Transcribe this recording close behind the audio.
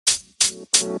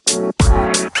Good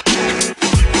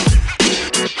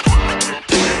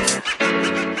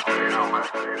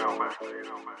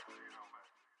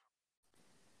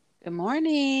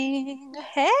morning.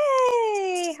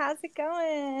 Hey, how's it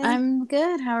going? I'm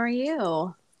good. How are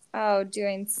you? Oh,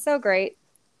 doing so great.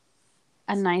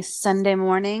 A nice Sunday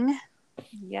morning.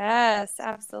 Yes,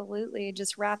 absolutely.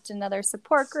 Just wrapped another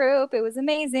support group. It was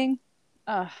amazing.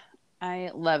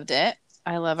 I loved it.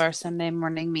 I love our Sunday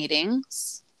morning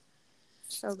meetings.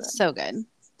 So good. So good.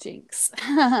 Jinx.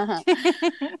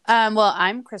 Well,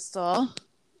 I'm Crystal.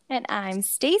 And I'm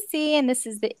Stacy, and this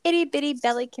is the Itty Bitty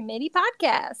Belly Committee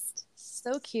podcast.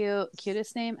 So cute.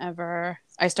 Cutest name ever.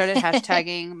 I started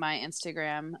hashtagging my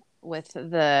Instagram with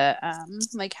the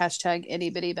like hashtag itty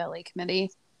bitty belly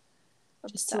committee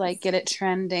just to like get it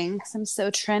trending because I'm so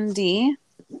trendy.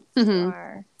 You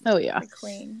are Oh yeah. the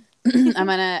queen. I'm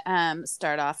gonna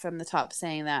start off from the top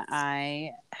saying that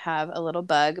I have a little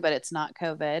bug, but it's not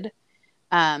COVID.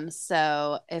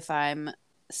 So if I'm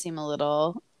seem a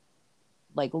little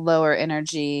like lower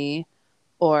energy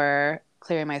or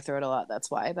clearing my throat a lot, that's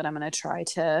why. But I'm gonna try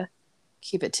to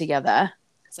keep it together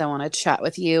because I want to chat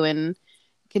with you and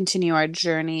continue our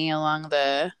journey along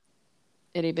the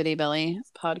Itty Bitty Belly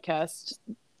podcast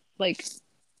like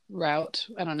route.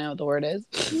 I don't know what the word is.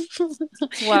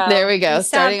 There Well, we go.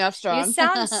 Starting off you strong.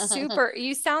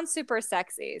 sound super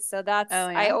sexy. So that's Oh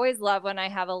I yeah. always love when I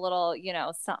have a little,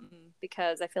 something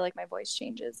because I feel like my voice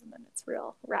changes and then it's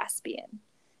real raspy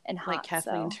and hot. Like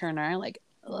Kathleen So Turner. Like,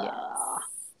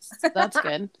 yes. that's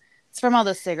good. It's from all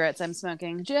the cigarettes I'm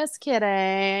smoking. Just Oh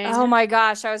kidding. my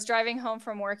gosh, I was driving home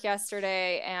from work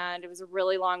yesterday and it was a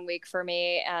really long week for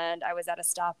me and I was at a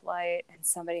stoplight and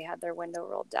somebody had their window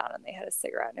rolled down and they had a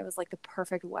cigarette and it was like the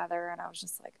perfect weather and I was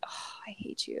just like, "Oh, I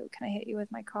hate you. Can I hit you with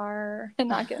my car and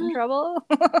not get in trouble?"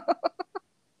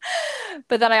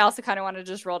 But then I also kind of wanted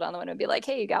to just roll down the window and be like,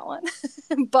 "Hey, you got one?"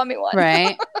 Bum me one.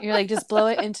 Right? You're like, just blow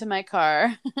it into my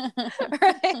car.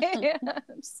 Right?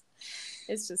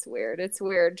 It's just weird. It's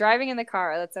weird. Driving in the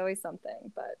car, that's always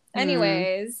something. But, Mm,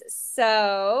 anyways,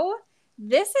 so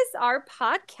this is our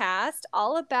podcast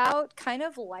all about kind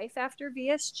of life after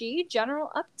VSG,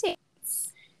 general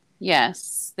updates.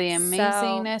 yes. The So,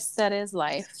 amazingness that is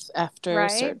life after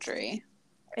right? surgery.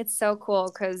 It's so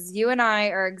cool because you and I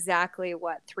are exactly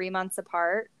what, 3 months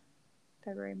apart?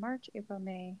 February, March, April,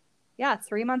 May. Yeah,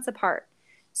 3 months apart.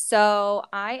 So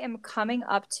I am coming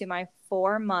up to my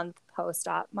 4 month post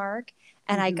op mark.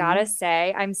 And I Mm-hmm. gotta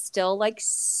say, I'm still like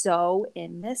so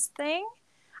in this thing.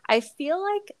 I feel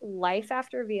like life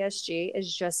after VSG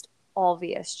is just all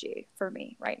VSG for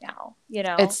me right now.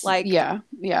 Like Yeah.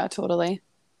 Yeah, totally.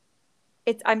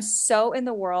 I'm so in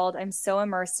the world. I'm so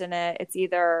immersed in it. It's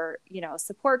either,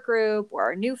 support group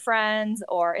or new friends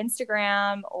or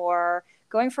Instagram or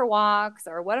going for walks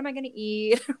or what am I going to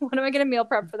eat? What am I going to meal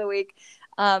prep for the week?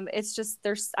 It's just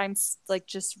I'm like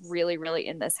just really, really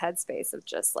in this headspace of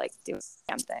just like doing the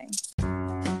damn thing.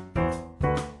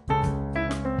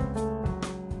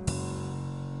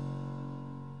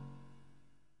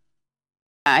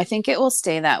 I think it will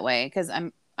stay that way because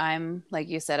I'm like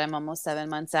you said, I'm almost 7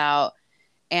 months out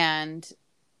and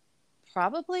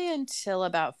probably until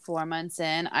about 4 months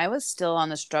in, I was still on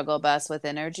the struggle bus with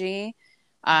energy.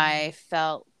 I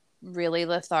felt really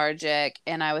lethargic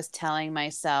and I was telling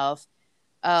myself,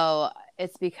 oh,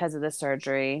 it's because of the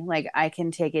surgery. Like I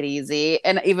can take it easy.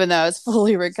 And even though I was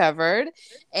fully recovered.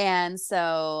 And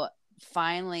so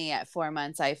finally at 4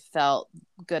 months, I felt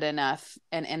good enough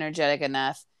and energetic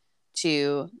enough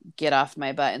to get off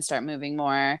my butt and start moving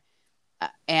more.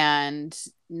 And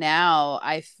now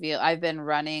I feel I've been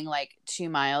running like 2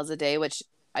 miles a day, which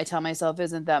I tell myself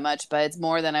isn't that much, but it's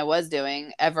more than I was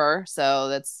doing ever.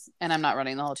 So and I'm not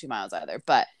running the whole 2 miles either.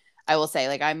 But I will say,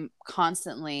 like, I'm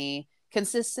consistently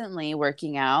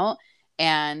working out,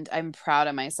 and I'm proud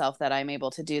of myself that I'm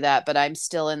able to do that. But I'm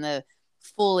still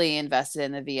fully invested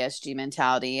in the VSG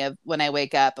mentality of when I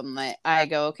wake up, I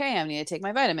go, okay, I need to take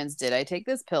my vitamins. Did I take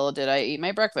this pill? Did I eat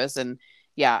my breakfast? And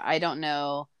yeah, I don't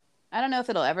know. I don't know if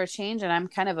it'll ever change, and I'm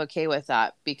kind of okay with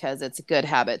that because it's good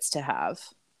habits to have.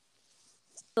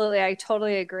 Absolutely, I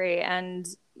totally agree. And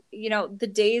the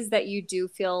days that you do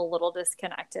feel a little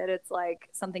disconnected, it's like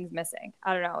something's missing.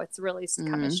 I don't know. It's really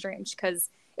kind of Mm-hmm. strange because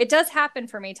it does happen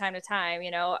for me time to time.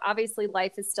 Obviously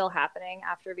life is still happening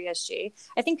after VSG.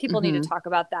 I think people need to Mm-hmm. talk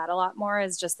about that a lot more.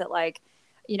 Is just that like,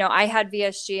 I had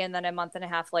VSG and then a month and a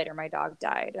half later my dog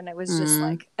died, and it was just Mm-hmm.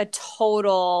 like a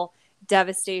total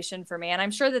devastation for me. And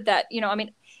I'm sure that I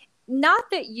mean, not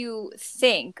that you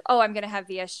think, oh, I'm going to have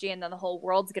VSG and then the whole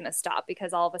world's going to stop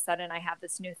because all of a sudden I have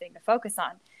this new thing to focus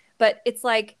on. But it's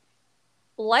like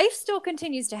life still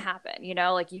continues to happen, you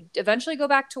know, like you eventually go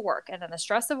back to work and then the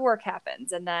stress of work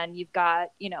happens. And then you've got,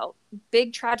 you know,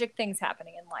 big tragic things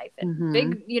happening in life and Mm-hmm.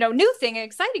 big, you know, new thing,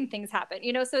 exciting things happen,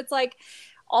 you know, so it's like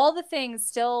all the things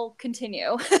still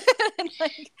continue.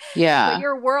 Like, but Yeah.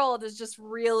 your world is just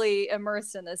really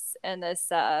immersed in this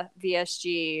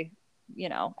VSG, you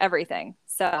know, everything.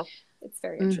 So it's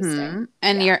very interesting. Mm-hmm.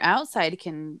 And Yeah. your outside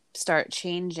can start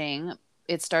changing.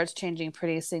 It starts changing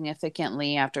pretty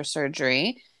significantly after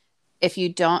surgery. If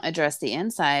you don't address the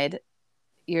inside,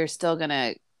 you're still going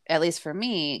to, at least for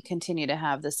me, continue to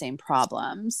have the same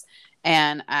problems.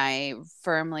 And I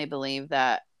firmly believe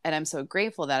that, and I'm so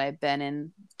grateful that I've been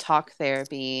in talk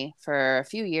therapy for a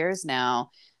few years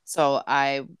now. So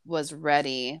I was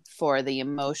ready for the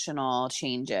emotional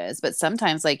changes. But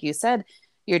sometimes, like you said,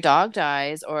 your dog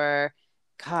dies, or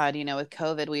God, you know, with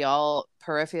COVID, we all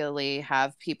peripherally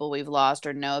have people we've lost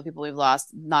or know people we've lost.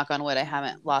 Knock on wood, I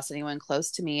haven't lost anyone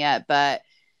close to me yet, but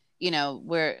you know,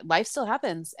 where life still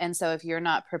happens. And so if you're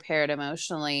not prepared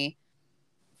emotionally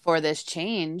for this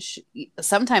change,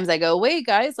 sometimes I go, wait,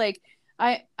 guys, like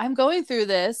I'm going through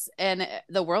this and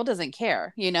the world doesn't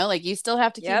care, you know, like you still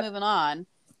have to keep Yep. moving on.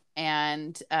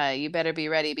 And you better be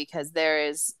ready because there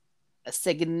is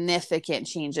significant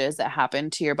changes that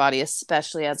happen to your body,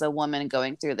 especially as a woman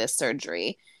going through this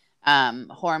surgery.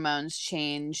 Hormones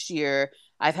change your,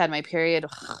 I've had my period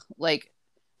like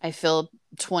I feel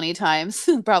 20 times,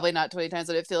 probably not 20 times,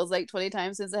 but it feels like 20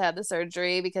 times since I had the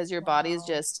surgery because your body is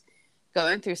Wow. just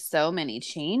going through so many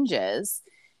changes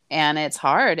and it's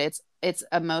hard. It's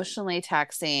emotionally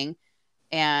taxing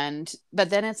and but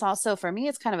then it's also for me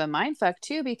it's kind of a mind fuck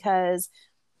too because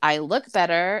I look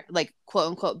better, like quote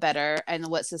unquote better, and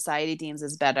what society deems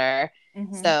as better.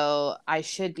 Mm-hmm. So I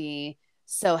should be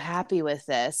so happy with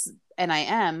this. And I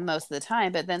am most of the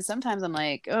time, but then sometimes I'm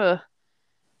like, oh,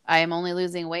 I am only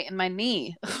losing weight in my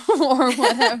knee or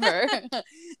whatever,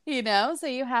 you know? So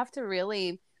you have to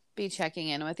really be checking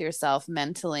in with yourself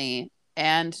mentally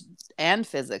and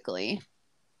physically.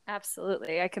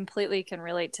 Absolutely. I completely can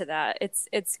relate to that.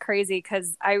 It's crazy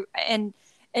because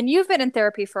and you've been in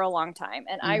therapy for a long time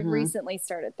and I Mm-hmm. recently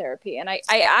started therapy and I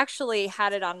actually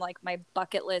had it on like my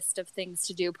bucket list of things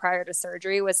to do prior to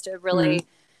surgery was to Mm-hmm. really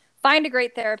find a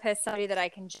great therapist, somebody that I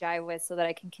can jive with so that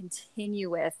I can continue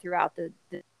with throughout the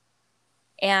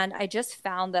and I just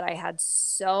found that I had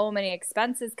so many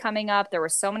expenses coming up. There were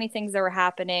so many things that were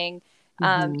happening.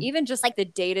 Mm-hmm. Even just like the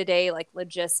day to day, like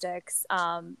logistics.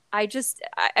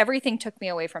 Everything took me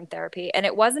away from therapy. And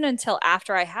it wasn't until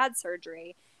after I had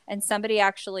surgery and somebody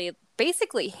actually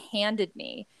basically handed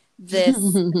me this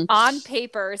on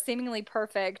paper, seemingly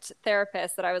perfect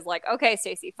therapist that I was like, okay,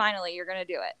 Stacey, finally, you're going to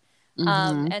do it.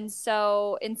 Mm-hmm. And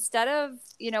so instead of,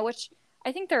 you know, which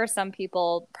I think there are some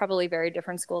people, probably very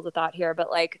different schools of thought here,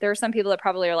 but like there are some people that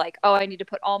probably are like, oh, I need to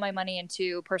put all my money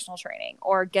into personal training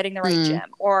or getting the right Mm-hmm. gym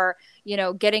or, you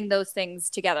know, getting those things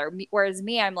together. Whereas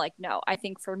me, I'm like, no, I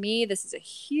think for me, this is a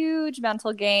huge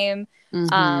mental game.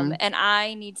 Mm-hmm. And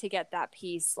I need to get that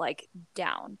piece like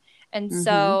down. And Mm-hmm.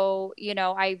 so, you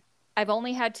know, I've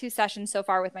only had 2 sessions so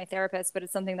far with my therapist, but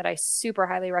it's something that I super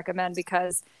highly recommend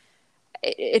because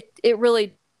it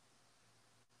really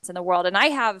in the world. And I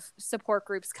have support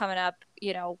groups coming up,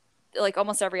 you know, like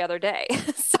almost every other day.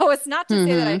 So it's not to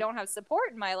say that I Mm-hmm. don't have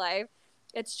support in my life.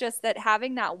 It's just that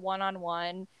having that one on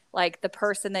one, like the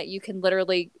person that you can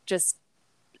literally just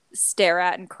stare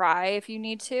at and cry if you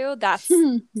need to, that's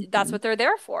what they're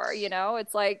there for, you know?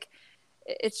 It's like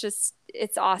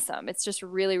it's awesome. It's just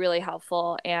really, really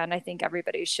helpful. And I think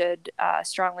everybody should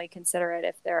strongly consider it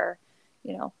if they're,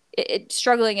 you know,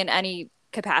 struggling in any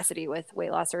capacity with weight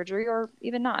loss surgery or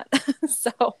even not.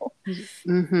 So,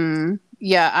 Mm-hmm.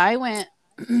 Yeah, I went.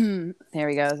 There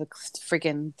we go. It's a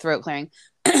freaking throat clearing.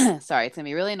 Sorry, it's gonna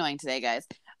be really annoying today, guys.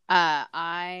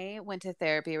 I went to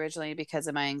therapy originally because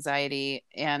of my anxiety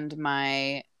and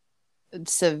my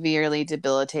severely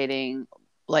debilitating,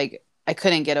 like I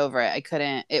couldn't get over it. I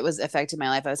couldn't. It was affecting my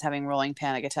life. I was having rolling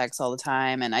panic attacks all the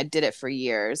time, and I did it for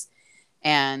years.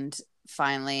 And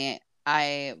finally,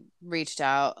 I reached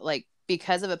out, like,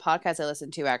 because of a podcast I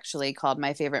listened to actually called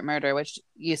My Favorite Murder, which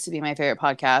used to be my favorite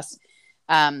podcast.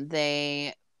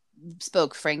 They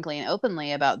spoke frankly and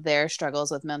openly about their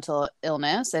struggles with mental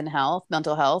illness and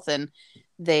mental health. And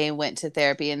they went to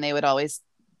therapy and they would always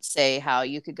say how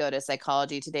you could go to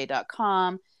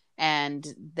psychologytoday.com and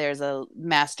there's a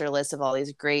master list of all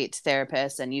these great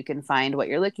therapists and you can find what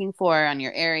you're looking for on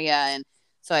your area. And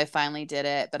so I finally did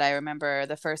it. But I remember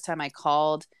the first time I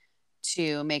called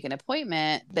to make an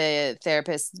appointment, the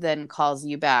therapist then calls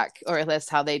you back, or that's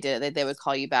how they did it. They would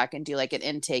call you back and do like an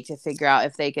intake to figure out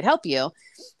if they could help you.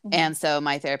 Mm-hmm. And so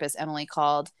my therapist, Emily,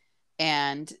 called,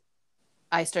 and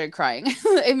I started crying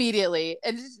immediately.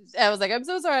 And I was like, I'm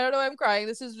so sorry. I don't know why I'm crying.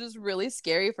 This is just really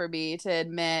scary for me to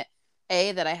admit,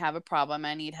 A, that I have a problem,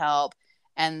 I need help,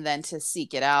 and then to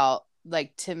seek it out.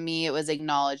 Like, to me, it was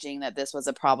acknowledging that this was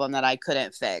a problem that I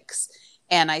couldn't fix.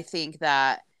 And I think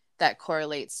that that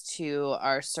correlates to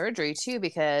our surgery too,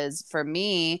 because for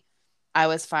me, I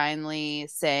was finally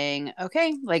saying,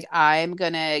 okay, like, I'm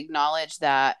going to acknowledge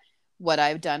that what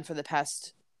I've done for the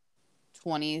past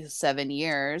 27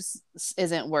 years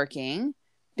isn't working,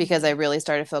 because I Mm-hmm. really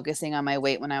started focusing on my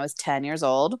weight when I was 10 years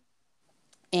old.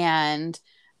 And,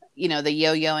 the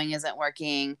yo-yoing isn't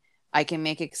working. I can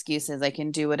make excuses, I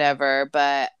can do whatever,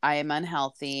 but I am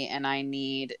unhealthy and I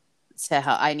need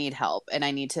I need help, and I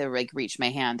need to like reach my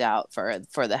hand out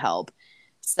for the help.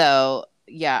 So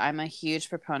yeah, I'm a huge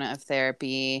proponent of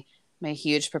therapy. I'm a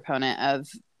huge proponent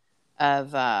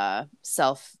of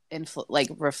self like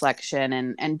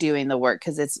reflection and doing the work,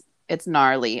 because it's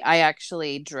gnarly. I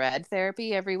actually dread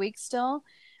therapy every week still,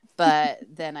 but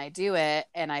then I do it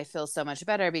and I feel so much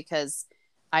better, because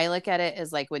I look at it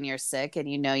as like when you're sick and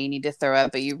you need to throw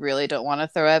up, but you really don't want to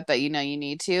throw up, but you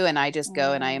need to. And I just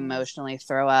go and I Mm. emotionally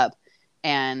throw up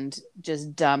and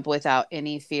just dump without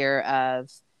any fear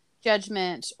of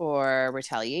judgment or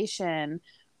retaliation.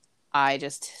 I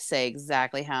just say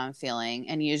exactly how I'm feeling.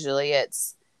 And usually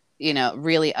it's,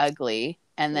 really ugly.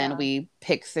 And then Yeah. we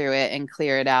pick through it and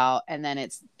clear it out. And then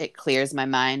it clears my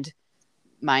mind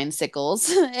sickles.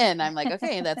 And I'm like,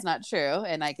 okay, that's not true.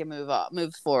 And I can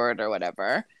move forward or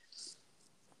whatever.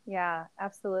 Yeah,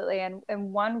 absolutely. And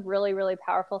one really, really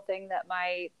powerful thing that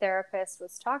my therapist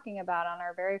was talking about on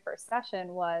our very first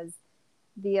session was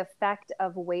the effect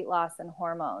of weight loss and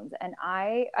hormones. And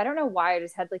I don't know why, I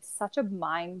just had like such a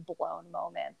mind blown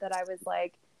moment that I was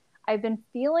like, I've been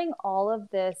feeling all of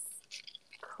this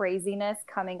craziness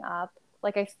coming up.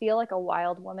 Like I feel like a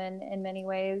wild woman in many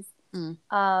ways,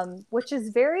 Mm. which is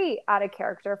very out of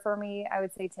character for me, I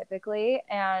would say typically.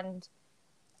 And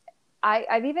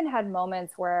I've even had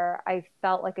moments where I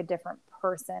felt like a different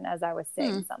person as I was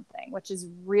saying Mm. something, which is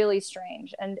really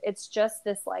strange. And it's just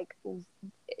this like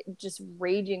just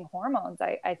raging hormones.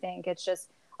 I think it's just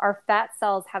our fat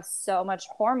cells have so much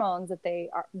hormones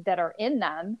that are in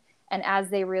them. And as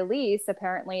they release,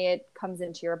 apparently it comes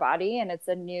into your body and it's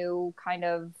a new kind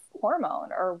of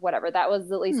hormone or whatever. That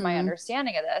was at least my Mm.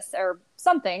 understanding of this or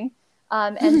something.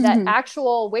 And that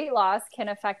actual weight loss can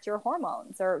affect your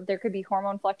hormones, or there could be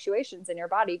hormone fluctuations in your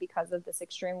body because of this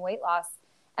extreme weight loss.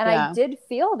 And I Yeah. did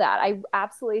feel that. I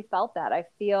absolutely felt that. I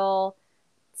feel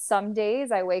some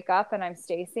days I wake up and I'm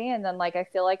Stacy, and then like I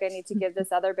feel like I need to give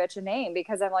this other bitch a name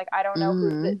because I'm like Mm.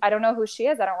 I don't know who she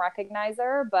is. I don't recognize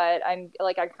her, but I'm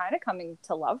kind of coming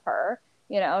to love her.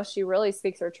 She really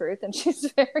speaks her truth, and she's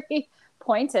very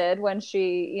pointed when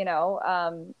she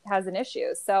has an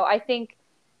issue. So I think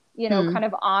Mm. kind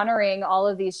of honoring all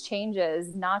of these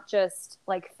changes, not just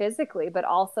like physically, but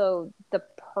also the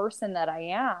person that I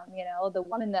am, the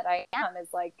woman that I am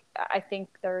is like, I think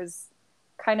there's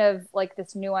kind of like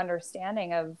this new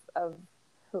understanding of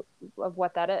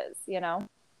what that is.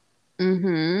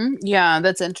 Mm-hmm. Yeah,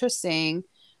 that's interesting.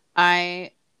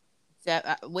 I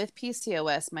with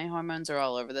PCOS, my hormones are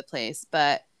all over the place,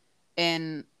 but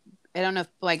in I don't know if,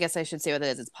 well, I guess I should say what it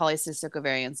is. It's polycystic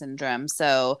ovarian syndrome.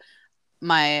 So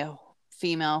my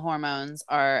female hormones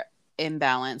are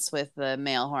imbalanced with the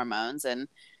male hormones, and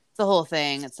it's a whole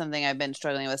thing. It's something I've been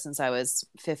struggling with since I was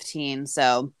 15.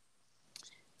 So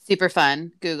super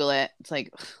fun. Google it. It's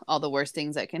like all the worst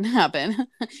things that can happen.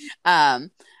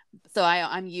 um, so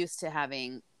I'm used to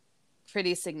having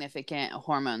pretty significant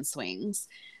hormone swings.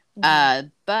 Mm-hmm.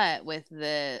 But with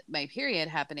my period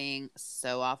happening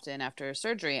so often after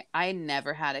surgery, I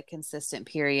never had a consistent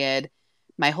period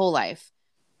my whole life.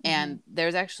 Mm-hmm. And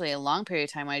there's actually a long period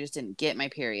of time where I just didn't get my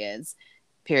period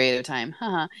of time.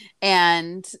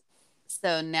 And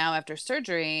so now after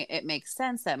surgery, it makes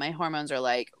sense that my hormones are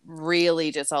like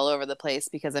really just all over the place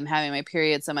because I'm having my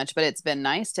period so much, but it's been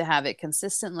nice to have it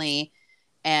consistently.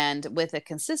 And with a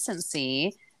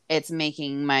consistency, it's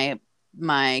making my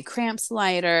cramps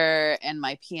lighter and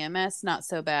my PMS not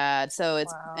so bad. So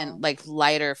it's and Wow. like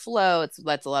lighter flow.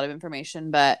 That's a lot of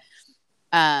information, but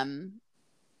um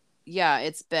yeah,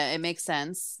 it makes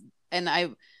sense. And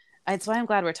it's why I'm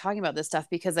glad we're talking about this stuff,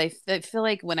 because I feel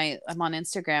like when I'm on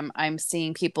Instagram, I'm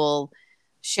seeing people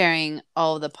sharing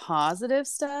all the positive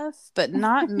stuff, but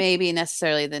not maybe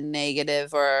necessarily the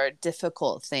negative or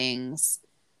difficult things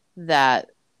that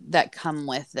that come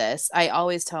with this. I'm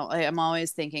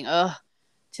always thinking, oh,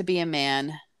 to be a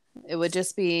man, it would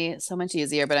just be so much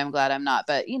easier, but I'm glad I'm not.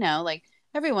 But like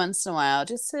every once in a while,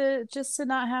 just to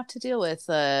not have to deal with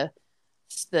the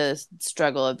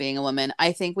struggle of being a woman.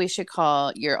 I think we should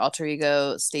call your alter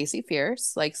ego Stacey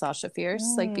Fierce, like Sasha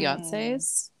Fierce, like Mm.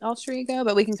 Beyonce's alter ego,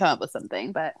 but we can come up with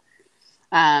something. But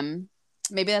um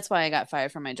maybe that's why I got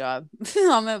fired from my job.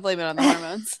 I'm gonna blame it on the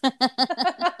hormones.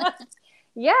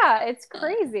 Yeah, it's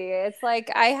crazy. It's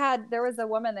like there was a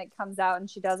woman that comes out and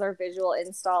she does our visual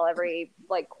install every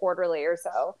like quarterly or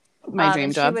so. My dream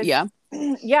And she job. was, Yeah.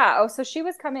 yeah. Oh, so she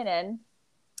was coming in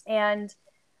and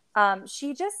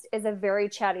she just is a very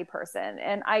chatty person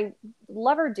and I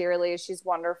love her dearly. She's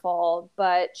wonderful,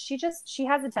 but she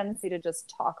has a tendency to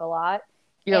just talk a lot.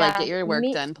 You're like, get And your work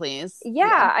me, done, please. Yeah.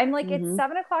 yeah, I'm like, it's Mm-hmm.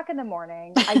 7 o'clock in the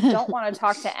morning. I don't want to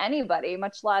talk to anybody,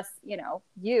 much less,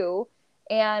 you.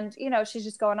 And, she's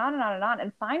just going on and on and on.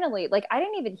 And finally, like, I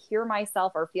didn't even hear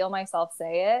myself or feel myself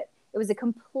say it. It was a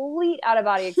complete out of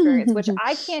body experience, which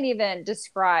I can't even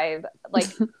describe, like,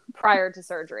 prior to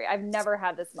surgery. I've never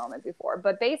had this moment before.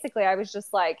 But basically, I was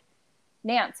just like,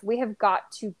 Nance, we have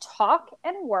got to talk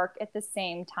and work at the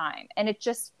same time. And it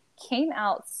just came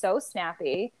out so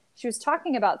snappy. She was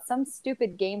talking about some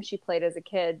stupid game she played as a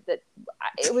kid that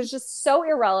it was just so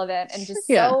irrelevant and just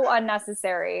Yeah. so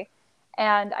unnecessary.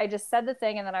 And I just said the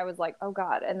thing and then I was like, oh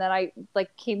God. And then I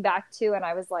like came back to and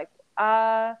I was like,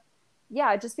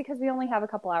 yeah, just because we only have a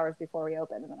couple hours before we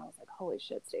open. And then I was like, holy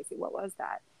shit, Stacey, what was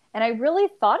that? And I really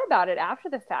thought about it after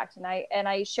the fact. And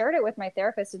I shared it with my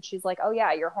therapist and she's like, oh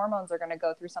yeah, your hormones are going to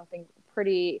go through something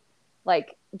pretty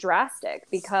like drastic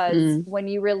because Mm. when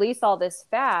you release all this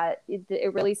fat,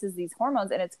 it releases these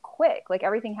hormones and it's quick. Like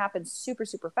everything happens super,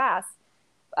 super fast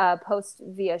post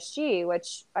VSG,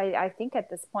 which I think at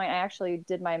this point, I actually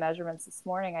did my measurements this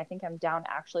morning. I think I'm down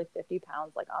actually 50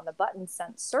 pounds, like on the button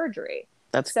since surgery.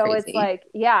 That's So it's crazy. like,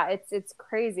 yeah, it's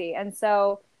crazy. And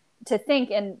so to think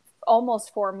in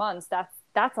almost 4 months,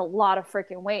 that's a lot of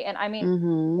freaking weight. And I mean,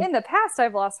 Mm-hmm. in the past,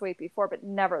 I've lost weight before, but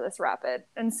never this rapid.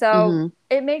 And so Mm-hmm.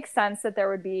 it makes sense that there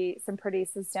would be some pretty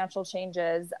substantial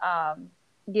changes, and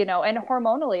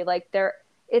hormonally, like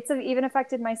even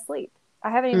affected my sleep. I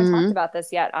haven't even talked Mm-hmm. about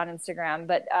this yet on Instagram,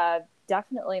 but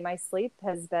definitely my sleep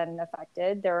has been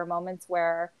affected. There are moments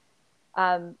where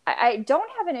I don't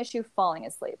have an issue falling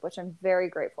asleep, which I'm very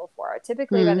grateful for.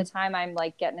 Typically, by Mm-hmm. the time I'm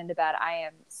like getting into bed, I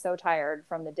am so tired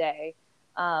from the day.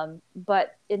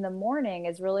 But in the morning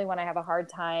is really when I have a hard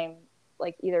time,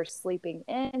 like either sleeping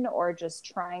in or just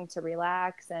trying to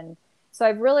relax. And so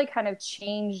I've really kind of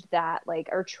changed that, like,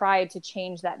 or tried to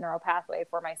change that neural pathway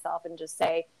for myself and just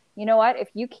say, you know what, if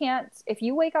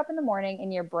you wake up in the morning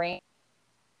and your brain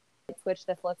switch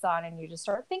that flips on and you just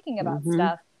start thinking about Mm-hmm.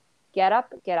 stuff, get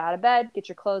up, get out of bed, get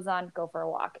your clothes on, go for a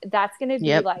walk. That's going to be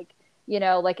Yep. like,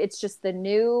 like it's just the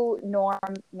new norm.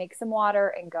 Make some water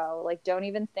and go. Like, don't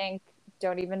even think,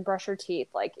 don't even brush your teeth.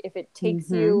 Like, if it takes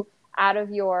Mm-hmm. you out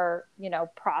of your,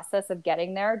 process of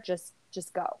getting there, just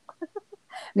go.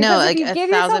 No, Because if like you a give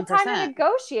yourself thousand time to percent.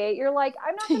 negotiate, you're like,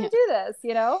 I'm not going Yeah. to do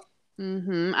this.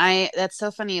 Mm-hmm. I That's so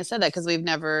funny you said that because we've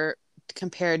never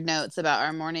compared notes about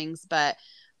our mornings, but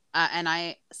and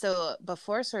I so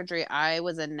before surgery I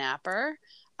was a napper.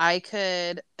 I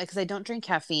could because I don't drink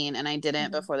caffeine and I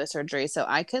didn't Mm-hmm. before the surgery, so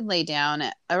I could lay down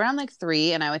at around like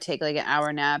 3 and I would take like an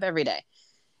hour nap every day.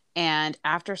 And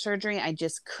after surgery, I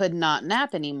just could not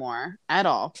nap anymore at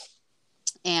all.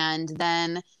 And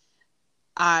then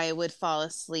I would fall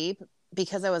asleep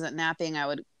because I wasn't napping. I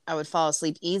would fall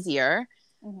asleep easier,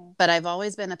 Mm-hmm. but I've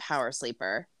always been a power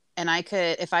sleeper. And I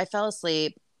could, if I fell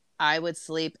asleep, I would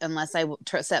sleep unless I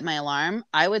set my alarm.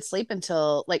 I would sleep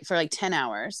until like for like 10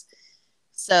 hours.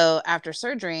 So after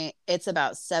surgery, it's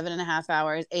about 7.5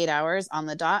 hours, 8 hours on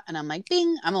the dot. And I'm like,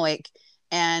 bing, I'm awake.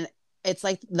 And it's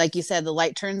like you said, the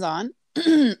light turns on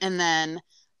and then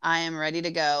I am ready to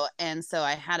go. And so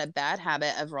I had a bad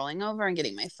habit of rolling over and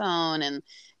getting my phone and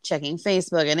checking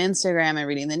Facebook and Instagram and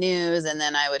reading the news. And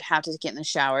then I would have to get in the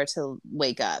shower to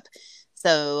wake up.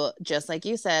 So just like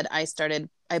you said, I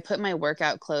put my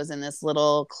workout clothes in this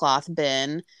little cloth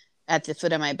bin at the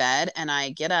foot of my bed and I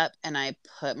get up and I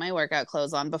put my workout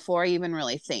clothes on before I even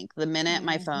really think. The minute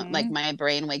my phone, like Mm-hmm. my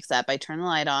brain wakes up, I turn the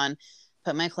light on,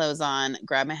 put my clothes on,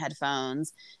 grab my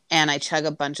headphones, and I chug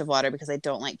a bunch of water because I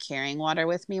don't like carrying water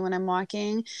with me when I'm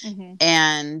walking. Mm-hmm.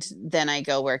 And then I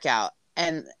go work out.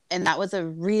 And that was a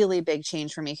really big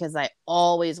change for me because I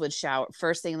always would shower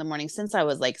first thing in the morning since I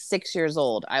was like 6 years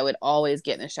old. I would always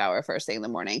get in the shower first thing in the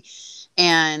morning.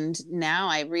 And now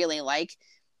I really like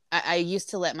I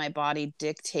used to let my body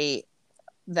dictate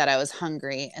that I was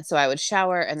hungry. And so I would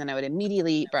shower and then I would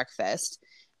immediately eat breakfast.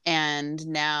 And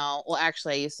now, well,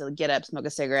 actually, I used to get up, smoke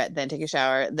a cigarette, then take a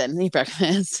shower, then eat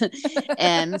breakfast.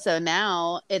 And so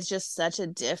now it's just such a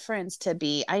difference to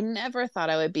be. I never thought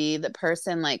I would be the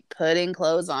person like putting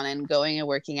clothes on and going and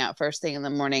working out first thing in the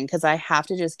morning, because I have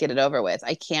to just get it over with.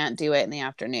 I can't do it in the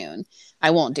afternoon. I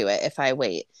won't do it if I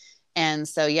wait. And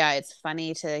so, yeah, it's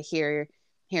funny to hear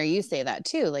you say that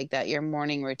too, like that your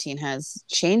morning routine has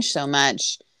changed so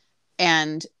much.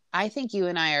 And I think you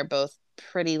and I are both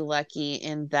pretty lucky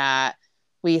in that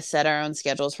we set our own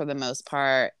schedules for the most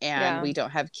part, and Yeah. we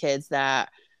don't have kids that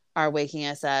are waking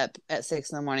us up at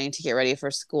 6 in the morning to get ready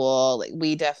for school. Like,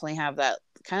 we definitely have that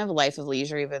kind of life of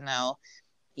leisure, even though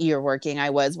you're working. I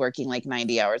was working like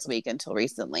 90 hours a week until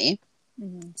recently.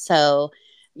 Mm-hmm. So,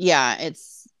 yeah,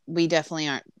 we definitely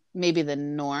aren't maybe the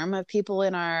norm of people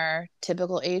in our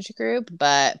typical age group,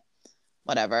 but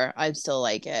whatever. I still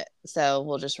like it. So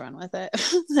we'll just run with it.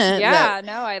 That Yeah,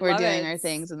 no, I we're love doing it. our It's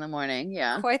things in the morning.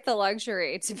 Yeah. quite the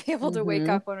luxury to be able to wake Hmm.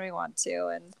 up when we want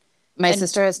to My and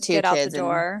sister has two get out the kids, and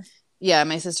door. yeah,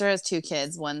 my sister has two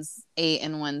kids. One's 8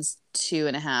 and one's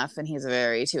 2.5, and he's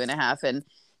very 2.5. And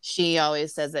she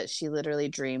always says that she literally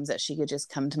dreams that she could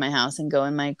just come to my house and go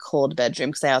in my cold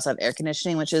bedroom, because I also have air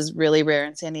conditioning, which is really rare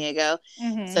in San Diego.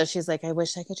 Mm-hmm. So she's like, I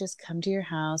wish I could just come to your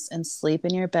house and sleep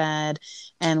in your bed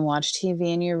and watch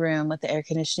TV in your room with the air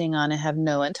conditioning on and have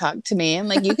no one talk to me. I'm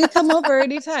like, you could come over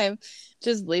anytime.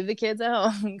 Just leave the kids at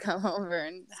home and come over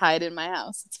and hide in my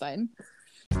house. It's fine.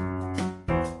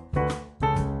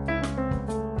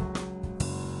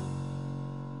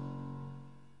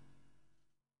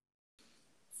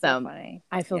 So So funny.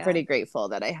 I feel Yeah. pretty grateful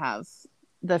that I have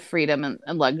the freedom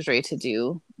and luxury to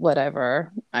do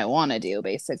whatever I want to do,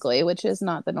 basically, which is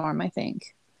not the norm, I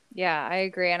think. Yeah, I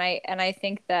agree. And I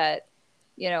think that,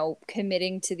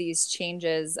 committing to these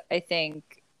changes, I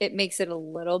think it makes it a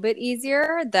little bit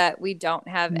easier that we don't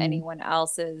have Mm-hmm. anyone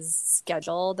else's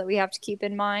schedule that we have to keep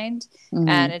in mind. And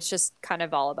Mm-hmm. it's just kind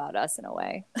of all about us in a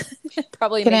way. It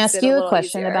probably Can I makes ask it a you a little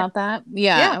question easier. about that?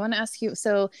 Yeah, Yeah. I want to ask you.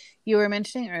 So you were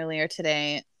mentioning earlier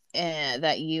today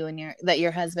that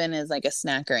your husband is like a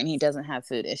snacker and he doesn't have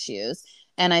food issues.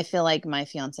 And I feel like my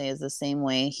fiance is the same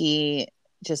way. He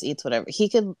just eats whatever. He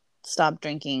could stop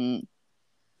drinking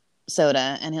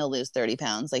soda and he'll lose 30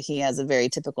 pounds. Like, he has a very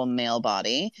typical male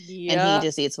body, and he Yep.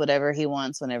 just eats whatever he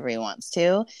wants whenever he wants to.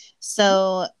 Mhm.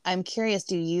 So I'm curious,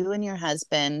 do you and your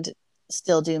husband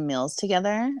still do meals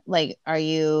together? Like, are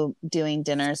you doing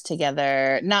dinners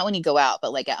together? Not when you go out,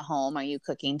 but like at home, are you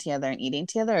cooking together and eating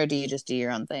together, or do you just do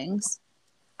your own things?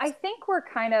 I think we're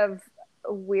kind of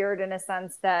weird in a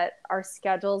sense that our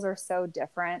schedules are so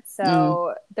different. Mm.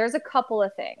 So there's a couple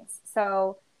of things.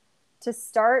 So to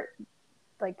start,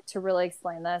 like to really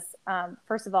explain this,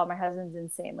 first of all, my husband's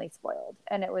insanely spoiled,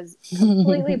 and it was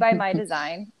completely by my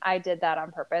design. I did that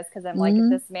on purpose because I'm like, if Mm-hmm.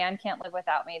 this man can't live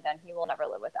without me, then he will never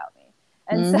live without me.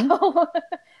 And Mm-hmm. so,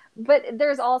 but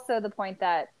there's also the point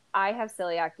that I have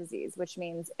celiac disease, which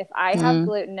means if I have Mm-hmm.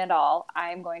 gluten at all,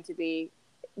 I'm going to be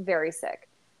very sick.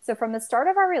 So from the start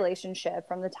of our relationship,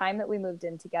 from the time that we moved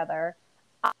in together,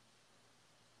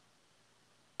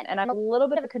 and I'm a little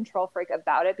bit of a control freak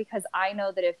about it because I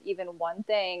know that if even one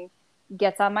thing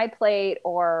gets on my plate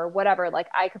or whatever, like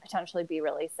I could potentially be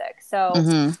really sick. So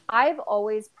Mm-hmm. I've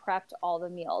always prepped all the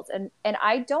meals, and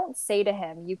I don't say to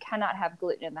him, you cannot have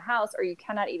gluten in the house or you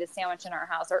cannot eat a sandwich in our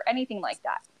house or anything like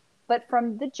that. But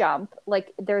from the jump,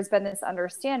 like there's been this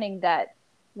understanding that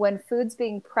when food's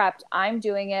being prepped, I'm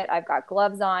doing it. I've got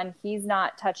gloves on. He's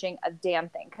not touching a damn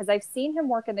thing because I've seen him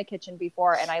work in the kitchen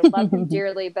before and I love him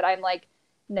dearly, but I'm like,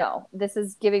 no, this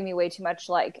is giving me way too much.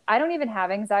 Like, I don't even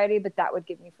have anxiety, but that would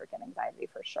give me freaking anxiety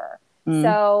for sure. Mm-hmm.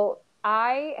 So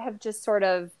I have just sort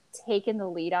of taken the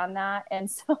lead on that.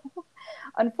 And so,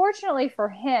 unfortunately for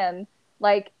him,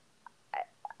 like,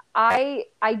 I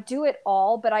do it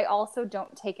all, but I also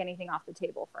don't take anything off the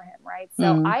table for him, right? So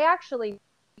Mm-hmm. I actually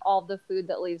all the food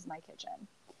that leaves my kitchen.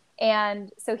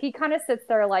 And so he kind of sits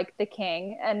there like the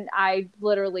king, and I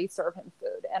literally serve him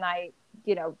food. And I,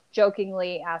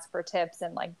 jokingly ask for tips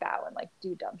and like bow and like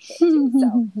do dumb shit too.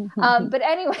 So, but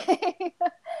anyway,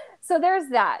 so there's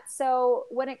that. So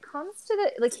when it comes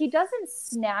to like, he doesn't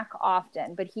snack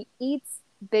often, but he eats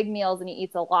big meals and he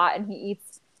eats a lot and he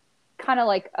eats kind of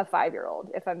like a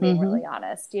 5-year-old, if I'm being Mm-hmm. really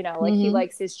honest. Like he Mm-hmm.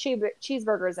 likes his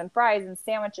cheeseburgers and fries and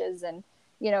sandwiches and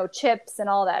chips and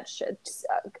all that shit,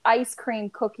 ice cream,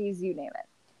 cookies, you name it.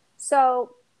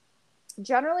 So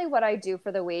generally, what I do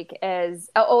for the week is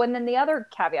and then the other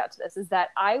caveat to this is that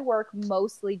I work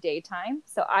mostly daytime.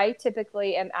 So I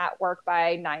typically am at work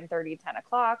by 9:30, 10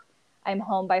 o'clock. I'm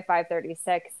home by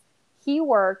 5:36.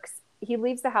 He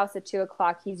leaves the house at 2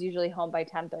 o'clock. He's usually home by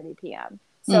 10:30 p.m.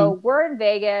 So we're in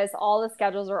Vegas. All the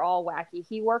schedules are all wacky.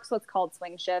 He works what's called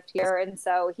swing shift here. And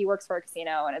so he works for a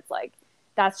casino, and it's like,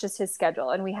 that's just his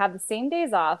schedule. And we have the same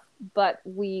days off, but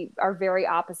we are very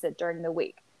opposite during the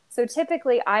week. So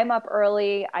typically I'm up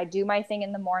early. I do my thing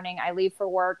in the morning. I leave for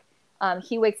work.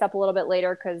 He wakes up a little bit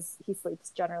later because he sleeps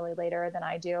generally later than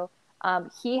I do.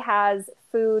 He has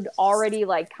food already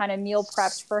like kind of meal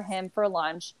prepped for him for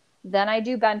lunch. Then I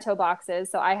do bento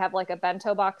boxes. So I have like a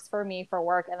bento box for me for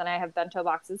work, and then I have bento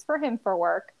boxes for him for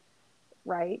work.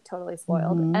 Right? Totally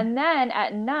spoiled. Mm-hmm. And then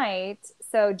at night,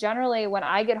 so generally when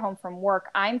I get home from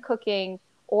work, I'm cooking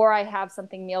or I have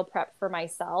something meal prepped for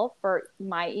myself for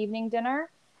my evening dinner.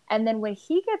 And then when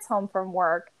he gets home from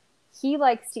work, he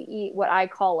likes to eat what I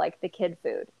call like the kid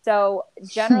food. So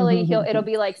generally it'll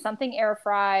be like something air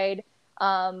fried,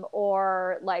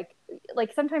 or like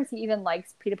sometimes he even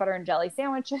likes peanut butter and jelly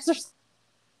sandwiches or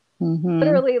Mm-hmm.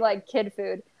 literally like kid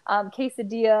food,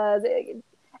 quesadillas.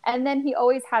 And then he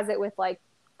always has it with like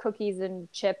cookies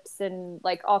and chips and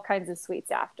like all kinds of sweets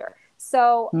after.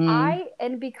 So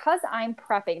and because I'm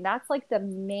prepping, that's like the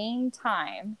main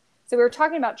time. So we were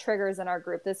talking about triggers in our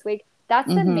group this week. That's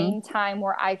the Mm-hmm. main time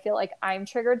where I feel like I'm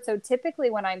triggered. So typically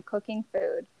when I'm cooking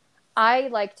food, I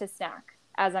like to snack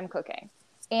as I'm cooking.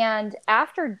 And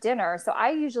after dinner, so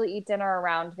I usually eat dinner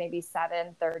around maybe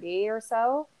 7:30 or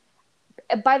so.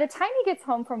 By the time he gets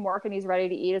home from work and he's ready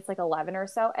to eat, it's like 11 or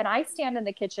so. And I stand in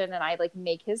the kitchen and I like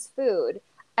make his food.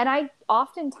 And I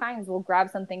oftentimes will grab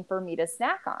something for me to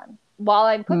snack on while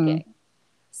I'm Mm-hmm. cooking.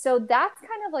 So that's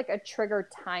kind of like a trigger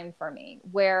time for me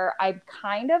where I'm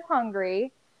kind of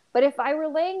hungry. But if I were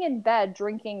laying in bed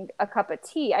drinking a cup of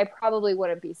tea, I probably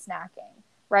wouldn't be snacking.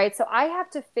 Right. So I have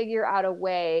to figure out a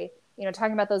way,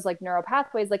 talking about those like neural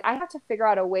pathways, like I have to figure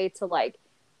out a way to like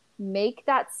make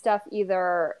that stuff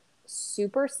either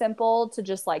super simple to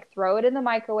just like throw it in the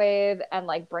microwave and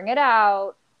like bring it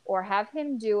out, or have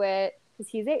him do it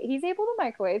because he's able to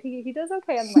microwave. He does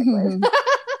okay on the microwave.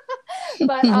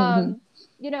 But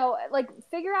like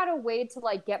figure out a way to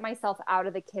like get myself out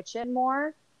of the kitchen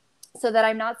more so that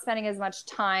I'm not spending as much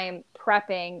time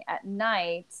prepping at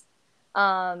night,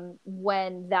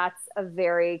 when that's a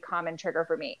very common trigger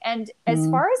for me. And as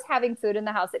far as having food in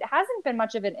the house, it hasn't been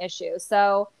much of an issue.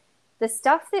 So the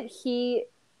stuff that he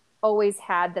always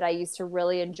had that I used to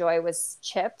really enjoy was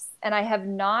chips. And I have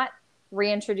not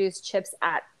reintroduced chips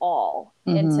at all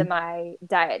into Mm-hmm. my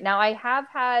diet. Now, I have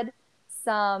had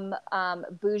some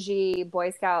bougie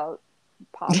Boy Scout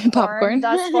popcorn Popcorn.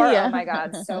 thus far. Oh Yeah. my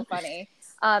God, so funny.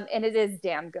 And it is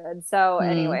damn good. So,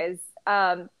 Mm. anyways,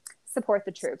 support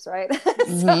the troops, right?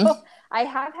 Mm-hmm. So I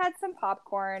have had some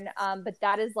popcorn, but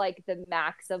that is like the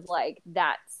max of like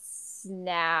that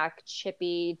snack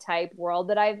chippy type world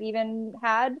that I've even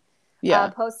had Yeah.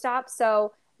 post op.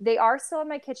 So they are still in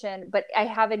my kitchen, but I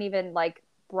haven't even like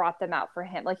brought them out for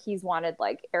him. Like he's wanted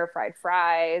like air fried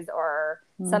fries or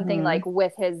something Mm-hmm. like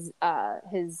with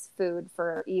his food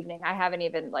for evening. I haven't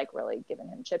even like really given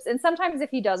him chips. And sometimes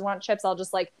if he does want chips, I'll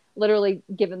just like literally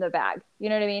give him the bag. You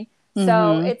know what I mean? So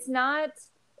Mm-hmm.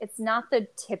 it's not the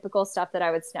typical stuff that I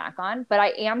would snack on, but I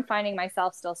am finding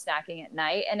myself still snacking at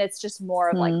night, and it's just more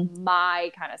of like Mm.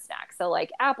 my kind of snack. So like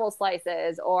apple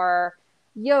slices or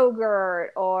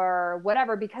yogurt or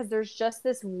whatever, because there's just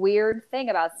this weird thing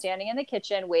about standing in the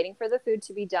kitchen waiting for the food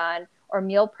to be done or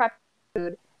meal prep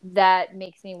food that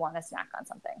makes me want to snack on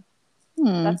something.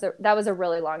 Hmm. That was a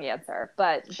really long answer,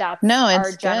 but that's No, our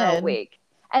it's general good. week.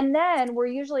 And then we're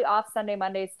usually off Sunday,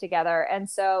 Mondays together. And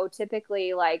so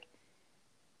typically like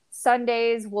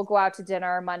Sundays we'll go out to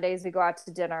dinner, Mondays we go out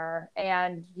to dinner,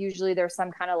 and usually there's some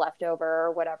kind of leftover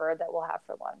or whatever that we'll have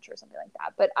for lunch or something like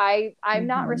that. But I'm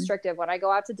not Mm-hmm. restrictive when I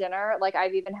go out to dinner. Like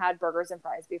I've even had burgers and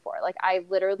fries before. Like I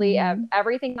literally have Mm-hmm.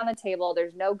 everything on the table.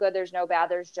 There's no good, there's no bad.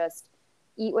 There's just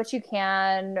eat what you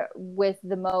can with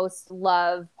the most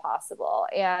love possible.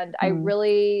 And I Mm.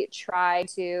 really try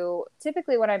to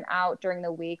typically when I'm out during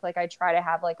the week, like I try to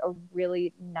have like a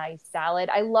really nice salad.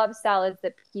 I love salads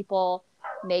that people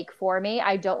make for me.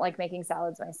 I don't like making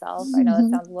salads myself. I know that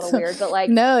sounds a little So, weird, but like,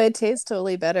 no, it tastes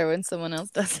totally better when someone else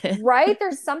does it. right?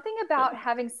 There's something about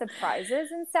having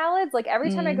surprises in salads. Like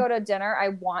every time I Mm. go to dinner, I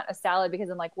want a salad because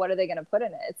I'm like, what are they going to put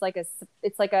in it? It's like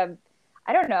a,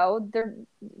 I don't know, they're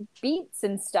beets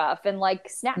and stuff and like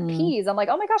snap Mm. peas. I'm like,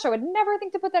 oh my gosh, I would never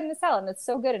think to put that in a salad. And it's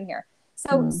so good in here.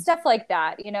 So Mm. stuff like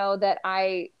that, that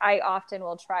I often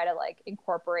will try to like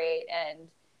incorporate and,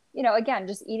 again,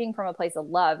 just eating from a place of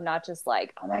love, not just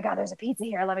like, oh my God, there's a pizza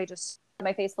here. Let me just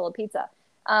my face full of pizza.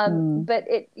 Mm. But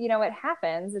it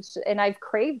happens. And I've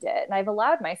craved it and I've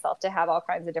allowed myself to have all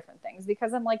kinds of different things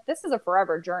because I'm like, this is a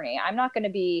forever journey. I'm not going to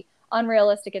be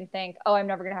unrealistic and think, oh, I'm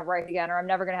never going to have rice again, or I'm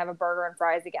never going to have a burger and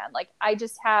fries again. Like I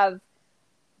just have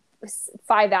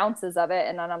 5 ounces of it,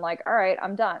 and then I'm like, all right,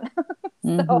 I'm done. So,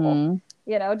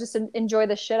 Mm-hmm. just enjoy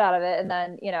the shit out of it. And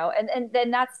then, and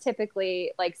then that's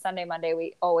typically like Sunday, Monday,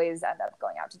 we always end up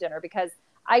going out to dinner because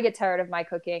I get tired of my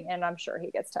cooking, and I'm sure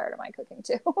he gets tired of my cooking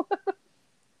too.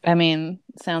 I mean,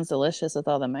 sounds delicious with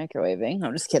all the microwaving.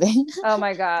 I'm just kidding. Oh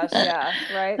my gosh. Yeah.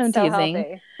 Right. I'm So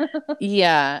teasing. healthy.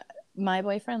 Yeah. My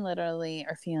boyfriend literally,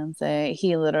 or fiance,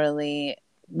 he literally,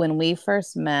 when we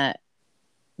first met,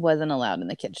 wasn't allowed in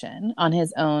the kitchen on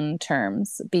his own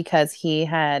terms because he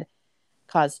had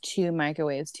caused 2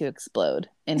 microwaves to explode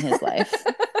in his life.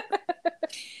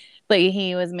 Like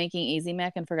he was making easy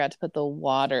mac and forgot to put the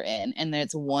water in, and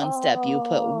there's one step you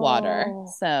put water.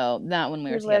 Oh, So not when we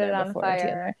he were lit it together, on before we were fire.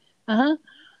 together. Uh-huh.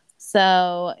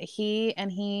 So he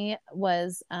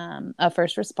was a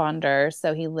first responder.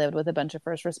 So he lived with a bunch of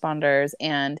first responders,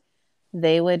 and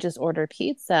they would just order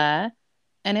pizza,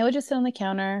 and it would just sit on the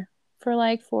counter for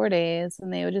like 4 days,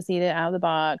 and they would just eat it out of the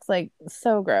box. Like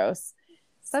so gross.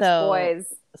 Such So boys.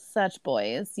 such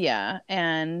boys, yeah.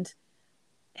 And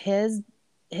his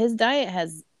his diet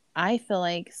has, I feel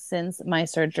like since my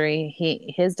surgery,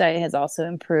 his diet has also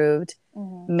improved.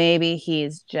 Mm-hmm. Maybe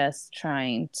he's just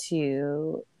trying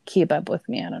to keep up with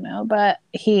me, I don't know. But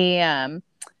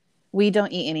we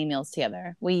don't eat any meals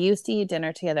together. We used to eat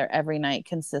dinner together every night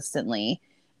consistently,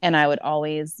 and I would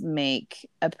always make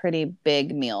a pretty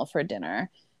big meal for dinner.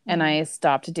 And Mm-hmm. I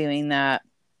stopped doing that,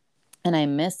 and I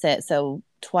miss it. So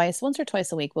once or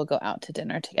twice a week, we'll go out to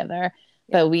dinner together.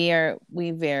 But Yeah.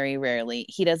 we very rarely,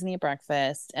 he doesn't eat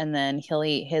breakfast, and then he'll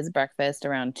eat his breakfast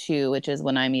around 2, which is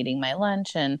when I'm eating my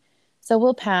lunch. And so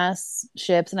we'll pass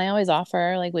ships, and I always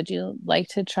offer, like, would you like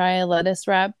to try a lettuce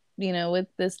wrap, with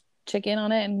this chicken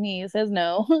on it? And he says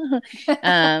no.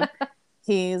 um,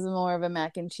 he's more of a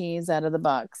mac and cheese out of the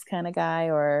box kind of guy,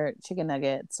 or chicken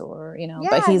nuggets, or, but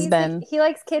Yeah, he's been he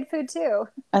likes kid food too.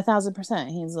 1,000%.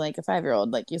 He's like a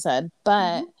 5-year-old, like you said.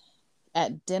 But Mm-hmm.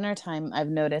 at dinner time, I've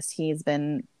noticed he's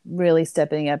been really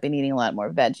stepping up and eating a lot more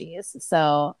veggies.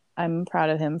 So I'm proud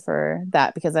of him for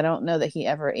that, because I don't know that he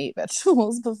ever ate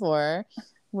vegetables before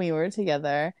we were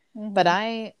together. But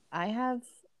Mm-hmm.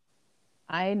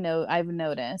 I know I've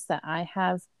noticed that I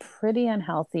have pretty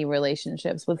unhealthy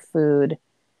relationships with food,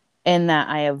 in that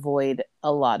I avoid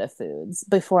a lot of foods.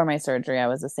 Before my surgery, I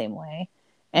was the same way.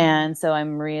 Mm-hmm. And so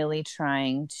I'm really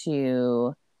trying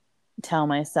to tell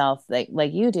myself, like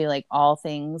you do, like all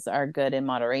things are good in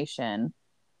moderation.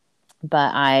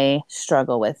 But I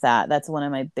struggle with that. That's one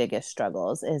of my biggest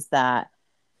struggles, is that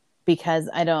because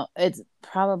I don't, it's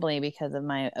probably because of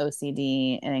my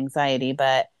OCD and anxiety,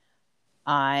 but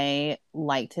I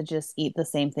like to just eat the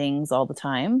same things all the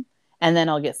time, and then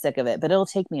I'll get sick of it. But it'll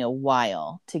take me a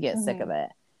while to get sick of Mm-hmm. it.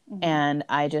 Mm-hmm. And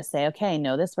I just say, okay,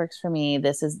 no, this works for me.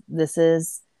 This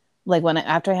is like,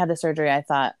 after I had the surgery,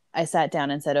 I sat down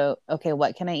and said, oh, okay,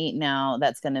 what can I eat now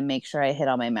that's going to make sure I hit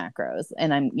all my macros?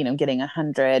 And I'm, getting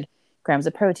 100 grams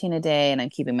of protein a day, and I'm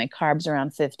keeping my carbs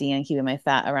around 50, and keeping my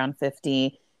fat around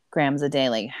 50 grams a day.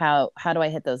 Like how do I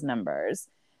hit those numbers?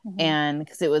 Mm-hmm. And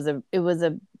because it was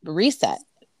a reset.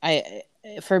 I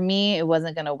For me, it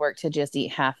wasn't going to work to just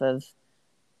eat half of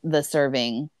the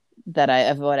serving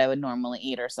of what I would normally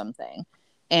eat or something.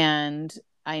 And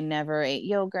I never ate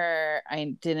yogurt.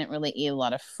 I didn't really eat a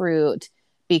lot of fruit,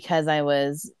 because I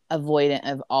was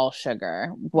avoidant of all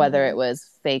sugar, whether Mm-hmm. it was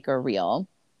fake or real.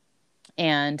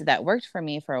 And that worked for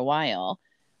me for a while,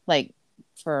 like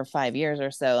for 5 years or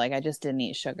so. Like I just didn't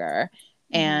eat sugar.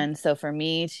 Mm-hmm. And so for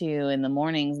me to, in the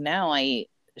mornings now, I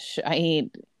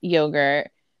eat yogurt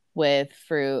with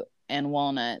fruit and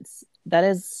walnuts. That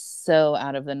is so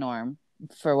out of the norm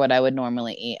for what I would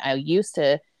normally eat. I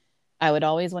would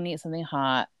always want to eat something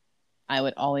hot. I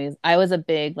was a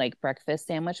big like breakfast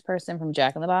sandwich person from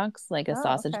Jack in the Box. Like a Oh,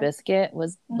 sausage okay. biscuit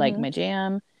was like Mm-hmm. my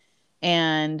jam.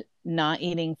 And not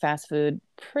eating fast food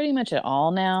pretty much at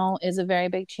all now is a very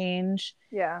big change.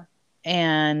 Yeah.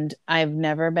 And I've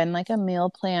never been like a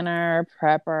meal planner,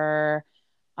 prepper.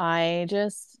 I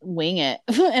just wing it.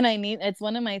 And it's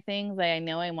one of my things that I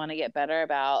know I want to get better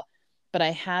about, but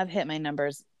I have hit my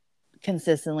numbers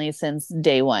consistently since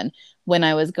day one. When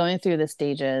I was going through the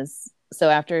stages, so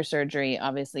after surgery,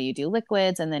 obviously you do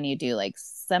liquids, and then you do like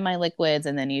semi liquids,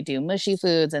 and then you do mushy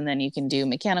foods, and then you can do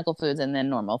mechanical foods, and then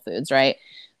normal foods, right?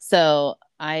 So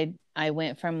I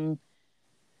went from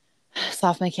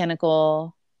soft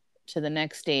mechanical to the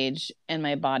next stage, and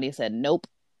my body said, nope,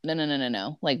 no, no, no, no,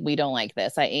 no. Like, we don't like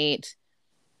this. I ate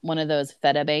one of those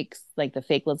feta bakes, like the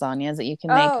fake lasagnas that you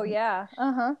can make. Oh yeah.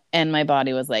 Uh-huh. And my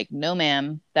body was like, no,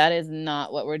 ma'am, that is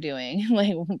not what we're doing.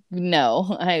 Like,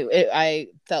 no, I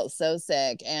felt so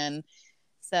sick. And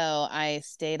so I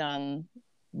stayed on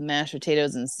mashed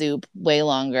potatoes and soup way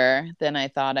longer than I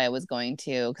thought I was going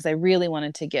to, because I really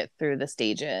wanted to get through the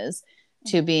stages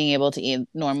to Mm-hmm. being able to eat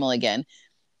normal again.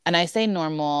 And I say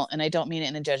normal, and I don't mean it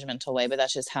in a judgmental way, but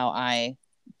that's just how I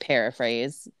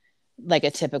paraphrase like a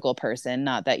typical person.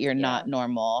 Not that you're Yeah. not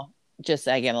normal, just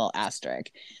I get a little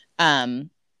asterisk.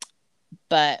 Um,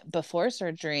 but before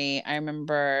surgery, I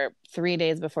remember 3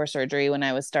 days before surgery when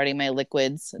I was starting my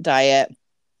liquids diet,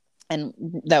 and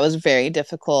that was very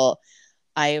difficult.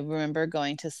 I remember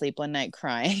going to sleep one night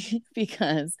crying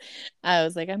because I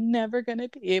was like, I'm never gonna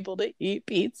be able to eat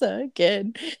pizza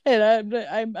again, and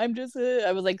I'm just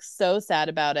I was like so sad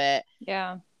about it.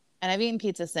 Yeah. And I've eaten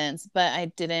pizza since, but I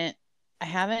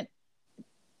haven't,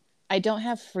 I don't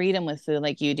have freedom with food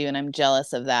like you do, and I'm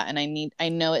jealous of that. And I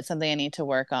know it's something I need to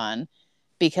work on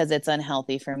because it's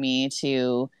unhealthy for me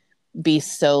to be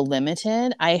so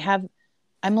limited. I'm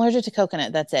allergic to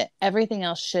coconut. That's it. Everything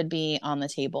else should be on the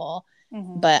table.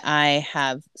 Mm-hmm. But I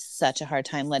have such a hard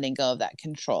time letting go of that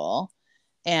control.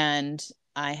 And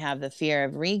I have the fear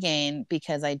of regain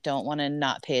because I don't want to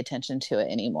not pay attention to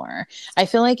it anymore. I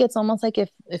feel like it's almost like if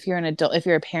you're an adult, if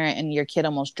you're a parent and your kid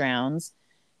almost drowns,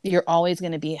 you're always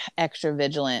going to be extra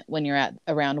vigilant when you're at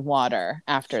around water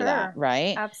after that, Sure.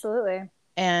 right? Absolutely.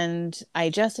 And I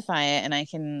justify it and I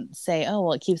can say, oh,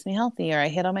 well, it keeps me healthy or I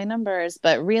hit all my numbers.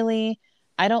 But really,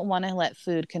 I don't want to let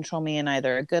food control me in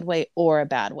either a good way or a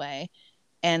bad way.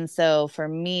 And so for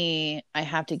me, I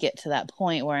have to get to that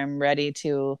point where I'm ready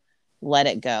to let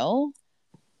it go.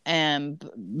 And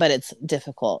but it's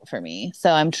difficult for me.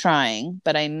 So I'm trying,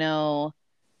 but I know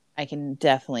I can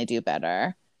definitely do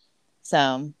better. So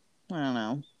I don't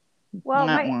know. Well, Wah,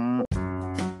 my wah.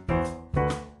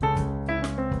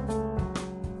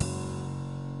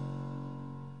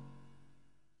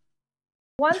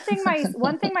 one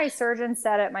thing my surgeon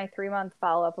said at my 3-month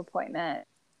follow-up appointment,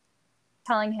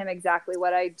 telling him exactly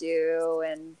what I do.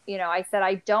 And, I said,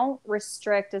 I don't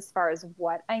restrict as far as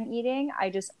what I'm eating. I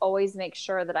just always make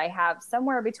sure that I have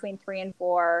somewhere between 3 and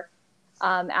 4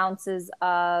 ounces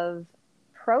of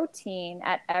protein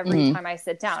at every Mhm. time I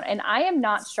sit down. And I am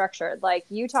not structured. Like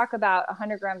you talk about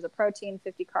 100 grams of protein,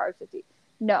 50 carbs, 50.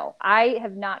 No, I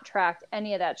have not tracked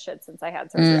any of that shit since I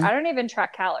had surgery. Mm, I don't even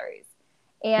track calories.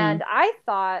 mm, And I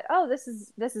thought, oh, this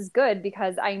is good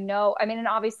because I know, I mean, and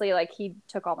obviously like he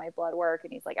took all my blood work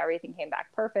and he's like, everything came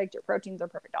back perfect. Your proteins are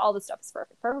perfect. All this stuff is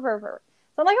perfect, perfect, perfect, perfect.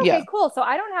 So I'm like, okay, yeah. cool. So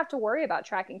I don't have to worry about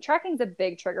tracking. Tracking's a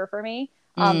big trigger for me,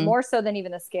 Mm, more so than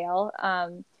even the scale.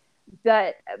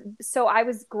 But so I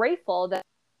was grateful that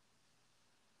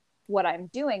what I'm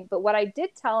doing. But what I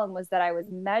did tell him was that I was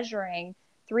measuring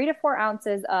 3 to 4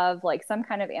 ounces of like some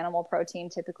kind of animal protein.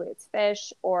 Typically it's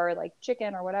fish or like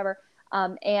chicken or whatever.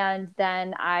 And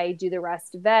then I do the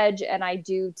rest veg, and I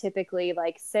do typically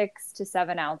like 6 to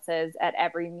 7 ounces at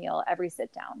every meal, every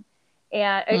sit down.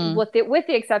 And mm, with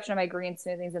the exception of my green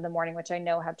smoothies in the morning, which I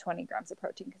know have 20 grams of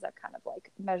protein because I've kind of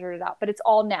like measured it out, but it's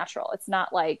all natural. It's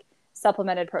not like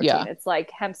supplemented protein. yeah. It's like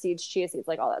hemp seeds, chia seeds,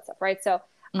 like all that stuff, right? So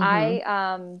Mm-hmm.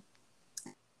 I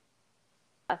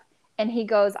and he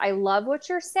goes, I love what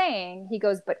you're saying. He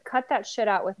goes, but cut that shit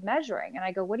out with measuring. And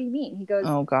I go, what do you mean? He goes,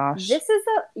 Oh gosh. this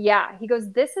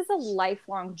is a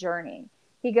lifelong journey.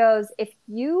 He goes, if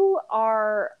you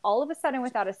are all of a sudden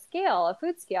without a scale, a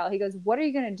food scale, he goes, what are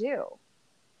you going to do?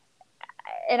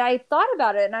 And I thought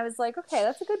about it and I was like, okay,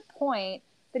 that's a good point.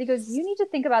 But he goes, you need to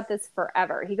think about this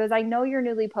forever. He goes, I know you're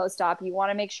newly post-op. You want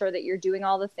to make sure that you're doing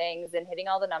all the things and hitting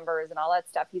all the numbers and all that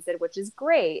stuff. He said, which is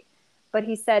great. But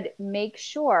he said, make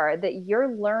sure that you're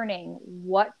learning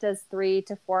what does 3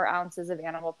 to 4 ounces of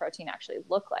animal protein actually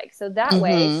look like. So that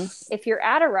way, Mm-hmm. if you're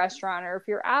at a restaurant or if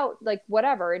you're out, like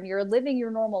whatever, and you're living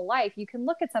your normal life, you can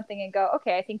look at something and go,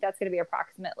 okay, I think that's going to be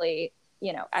approximately,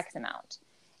 X amount.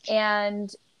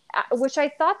 And which I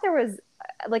thought there was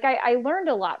like, I learned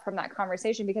a lot from that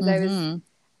conversation because Mm-hmm.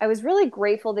 I was really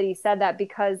grateful that he said that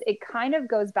because it kind of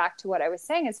goes back to what I was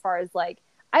saying as far as like,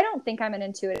 I don't think I'm an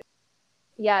intuitive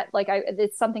yet. Like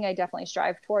it's something I definitely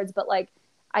strive towards, but like,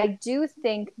 I do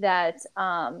think that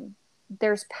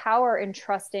there's power in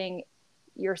trusting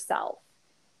yourself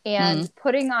and Mm.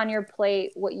 putting on your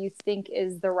plate what you think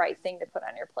is the right thing to put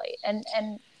on your plate.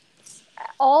 And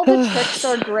all the tricks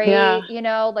are Yeah.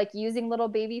 great, like using little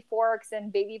baby forks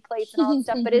and baby plates and all that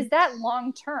stuff. But is that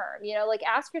long term? Like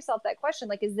ask yourself that question.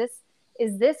 Like, is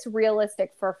this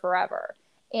realistic for forever?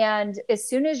 And as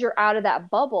soon as you're out of that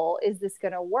bubble, is this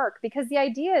going to work? Because the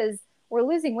idea is we're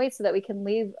losing weight so that we can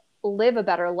live a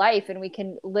better life and we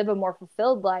can live a more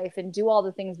fulfilled life and do all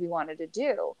the things we wanted to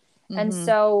do. And Mm-hmm.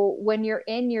 so when you're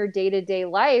in your day-to-day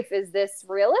life, is this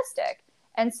realistic?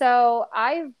 And so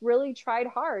I've really tried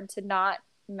hard to not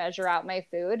measure out my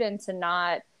food and to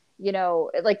not,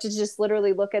 like to just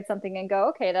literally look at something and go,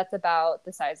 okay, that's about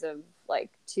the size of like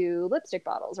 2 lipstick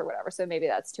bottles or whatever. So maybe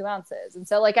that's 2 ounces. And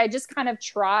so like I just kind of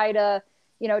try to,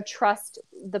 trust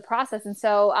the process. And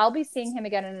so I'll be seeing him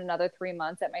again in another 3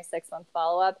 months at my 6 month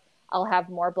follow-up. I'll have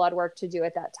more blood work to do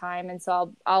at that time. And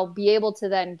so I'll be able to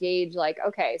then gauge like,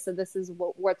 okay, so this is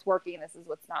what's working. This is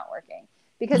what's not working.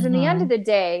 Because in the end Mm-hmm. of the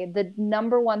day, the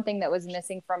number one thing that was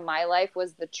missing from my life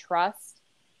was the trust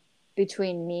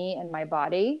between me and my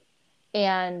body.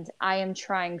 And I am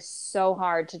trying so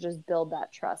hard to just build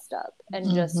that trust up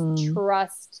and just Mm-hmm.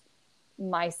 trust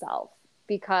myself.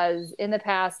 Because in the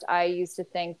past, I used to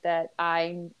think that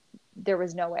there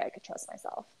was no way I could trust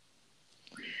myself.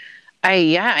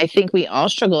 I think we all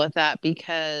struggle with that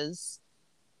because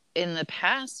in the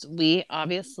past, we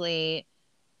obviously,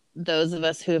 those of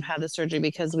us who have had the surgery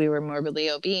because we were morbidly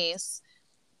obese,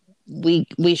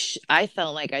 I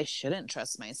felt like I shouldn't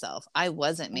trust myself. I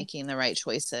wasn't making the right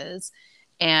choices,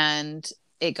 and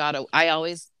I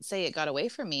always say it got away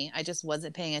from me. I just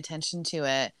wasn't paying attention to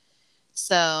it.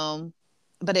 So,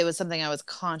 but it was something I was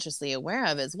consciously aware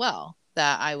of as well.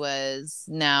 That I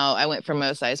went from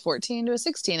a size 14 to a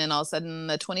 16, and all of a sudden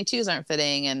the 22s aren't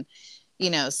fitting. And,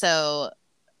 so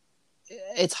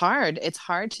it's hard. It's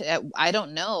hard to, I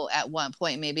don't know at what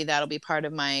point, maybe that'll be part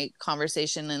of my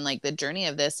conversation and like the journey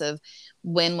of this, of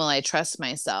when will I trust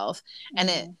myself? And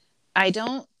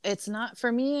Mm-hmm. it's not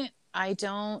for me. I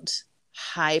don't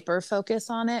hyper focus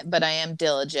on it, but I am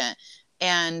diligent.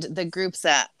 And the groups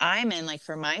that I'm in, like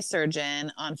for my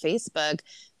surgeon on Facebook,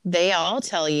 they all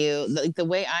tell you like the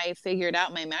way I figured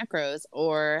out my macros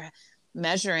or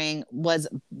measuring was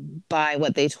by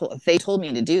what they told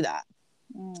me to do that.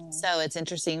 Mm. So it's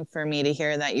interesting for me to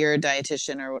hear that your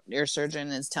dietitian or your surgeon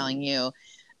is telling you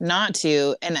not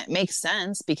to. And it makes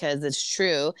sense because it's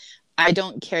true. I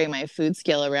don't carry my food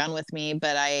scale around with me,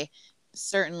 but I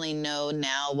certainly know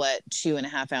now what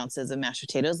 2.5 ounces of mashed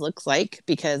potatoes looks like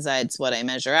because it's what I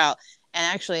measure out. And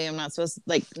actually, I'm not supposed,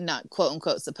 like, not quote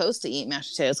unquote supposed to eat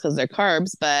mashed potatoes because they're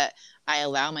carbs, but I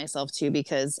allow myself to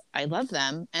because I love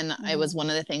them. And it Mm-hmm. was one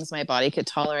of the things my body could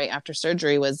tolerate after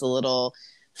surgery was the little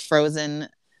frozen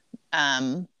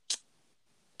um,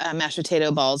 mashed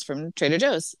potato balls from Trader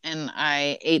Joe's, and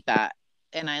I ate that,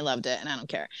 and I loved it, and I don't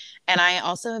care. And I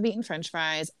also have eaten French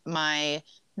fries. My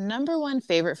number one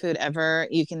favorite food ever,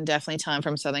 you can definitely tell I'm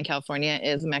from Southern California,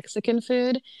 is Mexican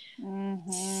food.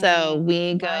 So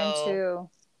we Mm-hmm. Mine go. too.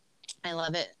 I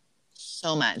love it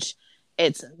so much.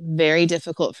 It's very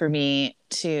difficult for me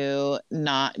to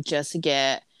not just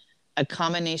get a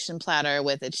combination platter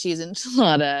with a cheese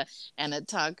enchilada and a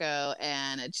taco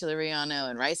and a chile relleno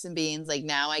and rice and beans. Like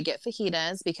now I get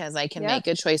fajitas because I can make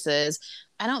Yep. good choices.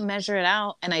 I don't measure it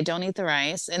out and I don't eat the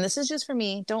rice. And this is just for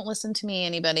me. Don't listen to me,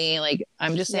 anybody. Like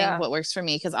I'm just saying Yeah. what works for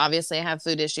me because obviously I have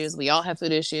food issues. We all have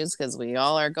food issues because we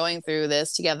all are going through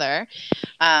this together.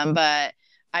 But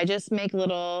I just make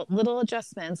little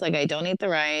adjustments. Like I don't eat the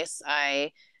rice.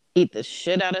 I eat the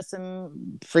shit out of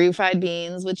some free fried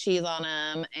beans with cheese on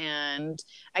them. And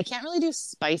I can't really do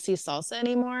spicy salsa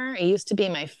anymore. It used to be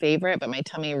my favorite, but my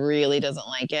tummy really doesn't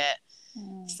like it.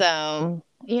 Mm. So,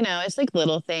 it's like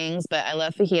little things, but I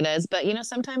love fajitas. But,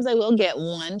 sometimes I will get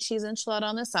one cheese enchilada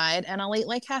on the side and I'll eat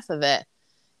like half of it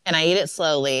and I eat it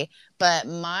slowly. But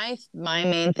my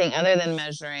main thing, other than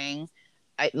measuring,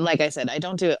 like I said, I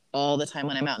don't do it all the time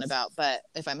when I'm out and about. But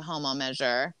if I'm home, I'll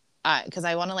measure because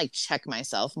I want to like check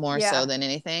myself more so Yeah. than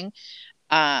anything.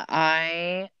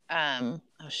 I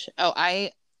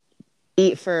I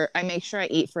eat for I make sure I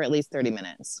eat for at least 30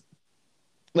 minutes.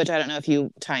 Which I don't know if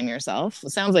you time yourself.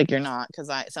 It sounds like you're not because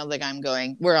it sounds like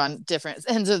we're on different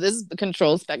ends of this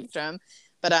control spectrum.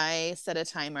 But I set a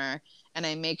timer and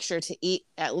I make sure to eat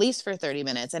at least for 30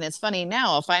 minutes. And it's funny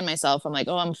now, I'll find myself, I'm like,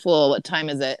 oh, I'm full. What time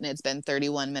is it? And it's been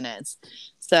 31 minutes.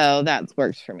 So that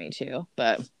works for me too.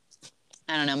 But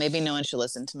I don't know. Maybe no one should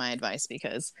listen to my advice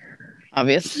because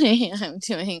obviously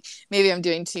maybe I'm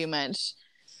doing too much.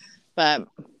 But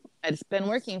it's been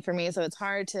working for me, so it's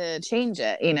hard to change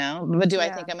it. But do I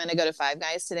Yeah. think I'm going to go to Five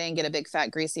Guys today and get a big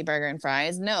fat greasy burger and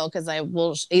fries? No, because I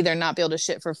will either not be able to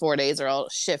shit for 4 days or I'll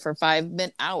shit for 5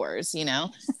 hours. So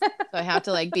I have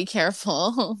to like be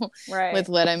careful with Right.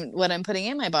 what I'm putting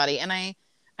in my body, and I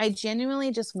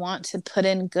genuinely just want to put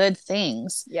in good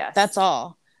things. That's Yes.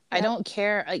 all. I Yep. don't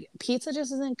care. Like pizza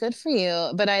just isn't good for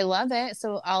you, but I love it,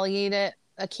 so I'll eat it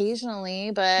occasionally.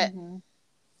 But Mm-hmm.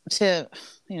 to,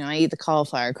 I eat the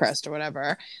cauliflower crust or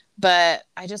whatever, but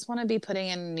I just want to be putting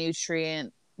in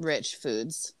nutrient rich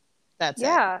foods. That's it.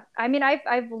 Yeah. I mean,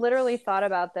 I've literally thought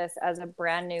about this as a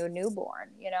brand new newborn,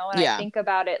 and I Yeah. think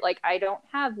about it like I don't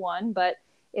have one, but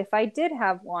if I did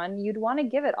have one, you'd want to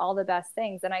give it all the best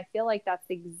things. And I feel like that's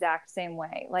the exact same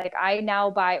way. Like I now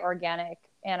buy organic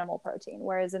animal protein,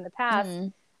 whereas in the past, Mm-hmm.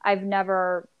 I've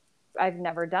never I've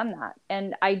never done that.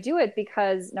 And I do it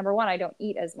because number one, I don't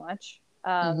eat as much.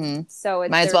 Mm-hmm. So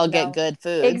Might as there's well get no good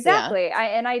foods. Yeah. exactly.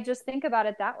 I just think about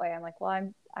it that way. I'm like,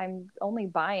 well, I'm only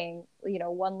buying,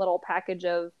 one little package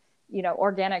of,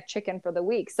 organic chicken for the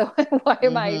week. So why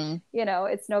am I, Mm-hmm.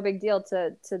 it's no big deal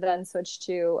to then switch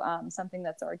to something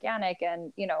that's organic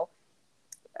and,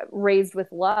 raised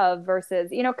with love versus,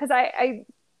 because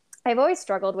I've always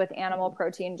struggled with animal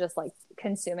protein, just like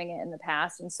consuming it in the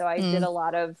past. And so I did Mm. a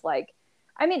lot of like,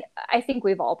 I mean, I think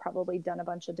we've all probably done a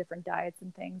bunch of different diets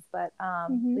and things, but,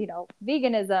 Mm-hmm.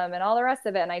 veganism and all the rest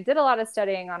of it. And I did a lot of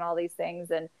studying on all these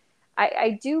things. And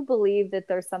I do believe that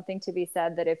there's something to be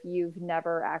said that if you've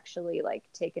never actually like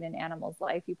taken an animal's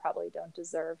life, you probably don't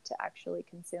deserve to actually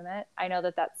consume it. I know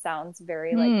that that sounds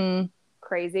very like Hmm.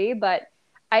 crazy, but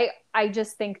I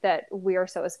just think that we are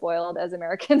so spoiled as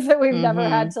Americans that we've never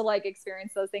had Mm-hmm. to like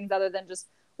experience those things other than just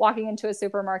walking into a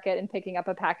supermarket and picking up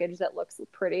a package that looks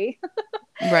pretty,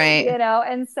 Right.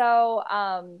 And so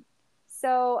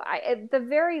I, at the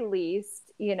very least,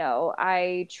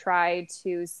 I try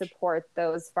to support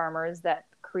those farmers that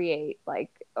create like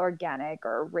organic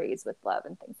or raise with love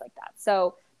and things like that.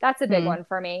 So that's a big Hmm. one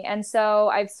for me. And so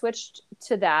I've switched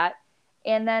to that.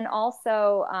 And then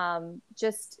also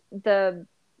just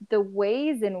the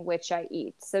ways in which I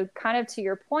eat. So kind of to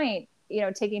your point,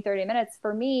 taking 30 minutes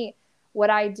for me, what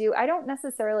I do, I don't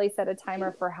necessarily set a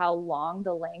timer for how long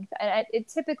the length, and it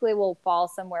typically will fall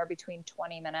somewhere between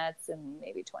 20 minutes and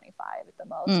maybe 25 at the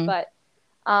most. Mm. But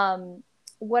um,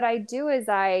 what I do is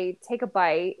I take a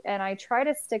bite and I try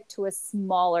to stick to a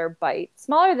smaller bite,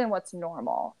 smaller than what's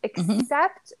normal, Mm-hmm.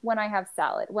 except when I have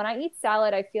salad. When I eat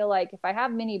salad, I feel like if I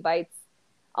have mini bites,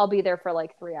 I'll be there for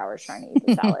like 3 hours trying to eat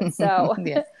the salad. So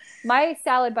Yeah. my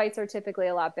salad bites are typically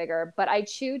a lot bigger, but I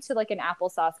chew to like an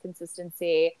applesauce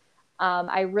consistency.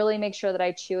 I really make sure that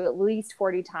I chew at least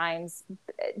 40 times,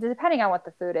 depending on what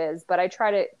the food is, but I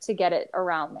try to get it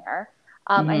around there.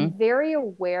 I'm Mm-hmm. very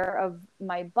aware of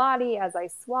my body as I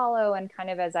swallow and kind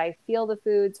of as I feel the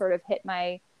food sort of hit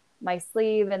my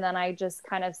sleeve, and then I just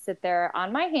kind of sit there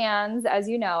on my hands. As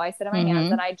you know, I sit on my hands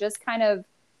Mm-hmm. and I just kind of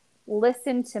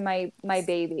listen to my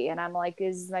baby, and I'm like,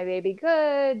 is my baby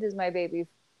good? Does my baby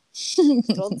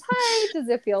feel tight? Does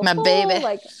it feel My full? baby.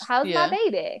 Like, how's my Yeah.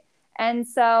 baby? And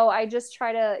so I just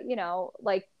try to,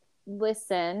 like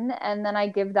listen, and then I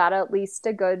give that at least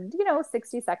a good,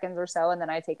 60 seconds or so, and then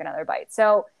I take another bite.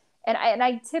 So, and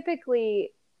I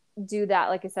typically do that,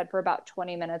 like I said, for about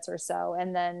 20 minutes or so,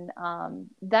 and then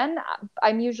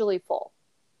I'm usually full.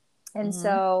 And Mm-hmm.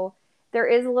 so there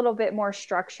is a little bit more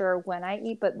structure when I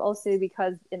eat, but mostly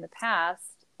because in the past,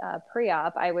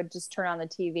 pre-op, I would just turn on the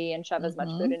TV and shove as much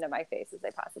food Mm-hmm. into my face as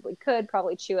I possibly could,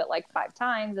 probably chew it like 5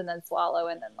 times and then swallow,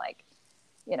 and then like,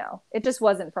 it just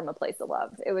wasn't from a place of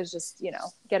love. It was just,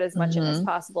 get as much in as Mm-hmm.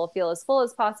 possible, feel as full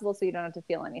as possible so you don't have to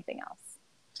feel anything else.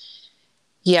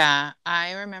 Yeah.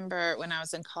 I remember when I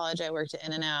was in college, I worked at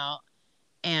In-N-Out,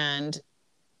 and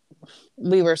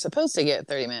we were supposed to get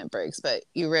 30-minute breaks, but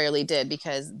you rarely did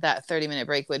because that 30-minute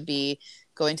break would be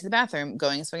going to the bathroom,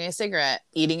 going and smoking a cigarette,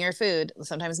 eating your food,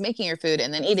 sometimes making your food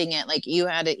and then eating it. Like you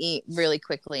had to eat really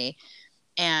quickly.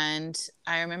 And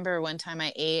I remember one time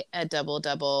I ate a double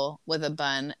double with a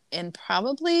bun in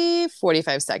probably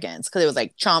 45 seconds because it was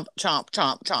like chomp, chomp,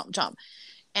 chomp, chomp, chomp.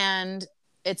 And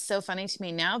it's so funny to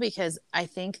me now because I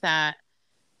think that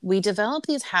we develop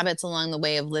these habits along the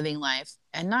way of living life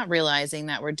and not realizing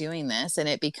that we're doing this. And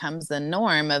it becomes the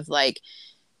norm of like,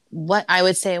 what I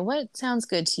would say, what sounds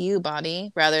good to you,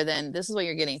 body, rather than this is what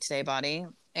you're getting today, body.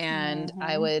 And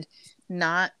I Mm-hmm. would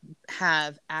not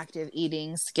have active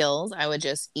eating skills. I would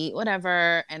just eat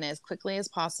whatever and as quickly as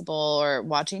possible, or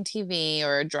watching TV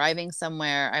or driving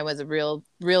somewhere. I was a real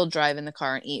drive in the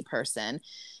car and eat person.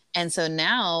 And so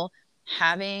now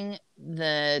having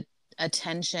the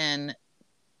attention,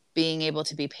 being able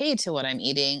to be paid to what I'm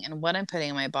eating and what I'm putting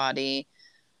in my body,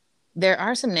 there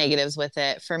are some negatives with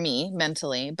it for me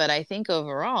mentally, but I think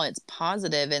overall it's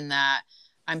positive in that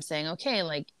I'm saying, okay,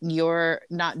 like you're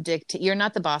not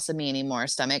the boss of me anymore,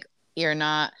 stomach. I'm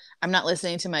not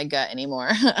listening to my gut anymore.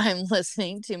 I'm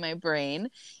listening to my brain,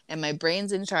 and my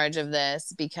brain's in charge of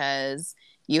this because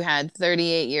you had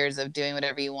 38 years of doing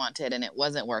whatever you wanted and it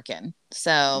wasn't working. So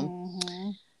Mm-hmm.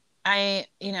 I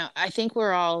think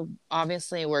we're all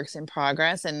obviously works in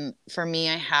progress. And for me,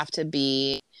 I have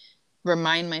to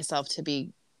remind myself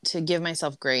to give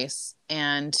myself grace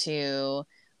and to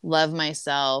love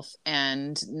myself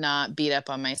and not beat up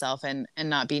on myself and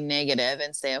not be negative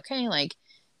and say, okay, like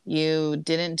you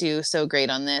didn't do so great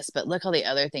on this, but look all the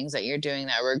other things that you're doing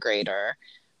that were greater.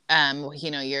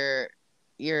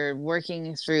 You're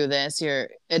working through this, you're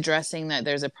addressing that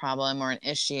there's a problem or an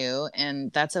issue,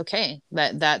 and that's okay.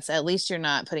 That's at least you're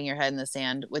not putting your head in the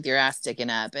sand with your ass sticking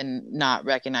up and not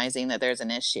recognizing that there's an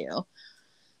issue.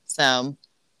 So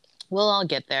we'll all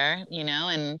get there,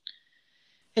 and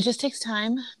it just takes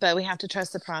time, but we have to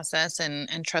trust the process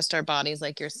and trust our bodies,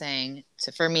 like you're saying,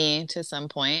 for me, to some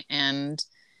point, and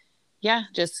yeah,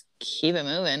 just keep it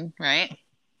moving, right?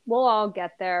 We'll all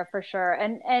get there for sure.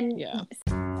 And Yeah.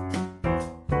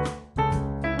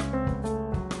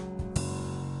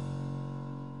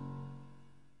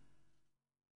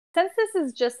 since this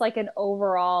is just like an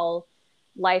overall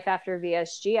life after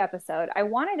VSG episode, I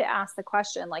wanted to ask the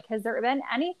question, like, has there been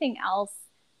anything else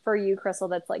for you, Crystal,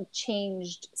 that's like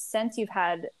changed since you've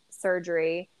had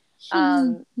surgery?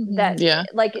 That Yeah.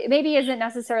 like maybe isn't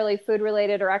necessarily food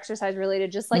related or exercise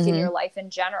related, just like in Hmm. your life in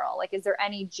general. Like, is there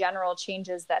any general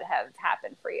changes that have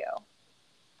happened for you?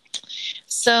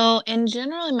 So, in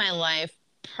general, in my life,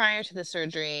 prior to the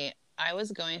surgery, I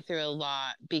was going through a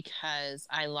lot because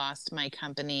I lost my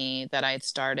company that I'd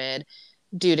started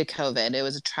due to COVID. It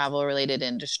was a travel related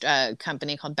industry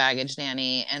company called Baggage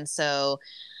Nanny. And so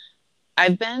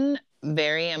I've been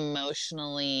very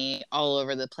emotionally all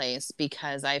over the place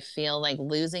because I feel like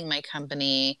losing my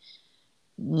company,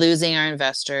 losing our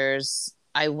investors.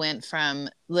 I went from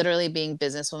literally being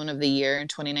businesswoman of the year in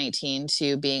 2019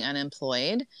 to being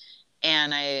unemployed,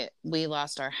 and I we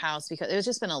lost our house because it was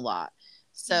just been a lot.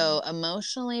 So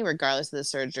emotionally, regardless of the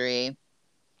surgery,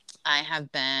 I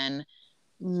have been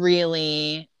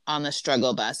really on the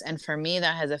struggle bus. And for me,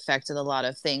 that has affected a lot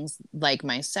of things like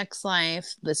my sex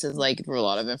life. This is like a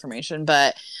lot of information,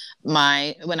 but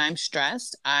when I'm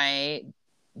stressed, I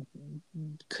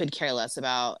could care less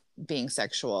about being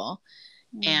sexual.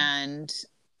 Mm. And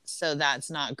so that's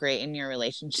not great in your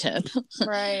relationship.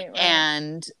 Right, right.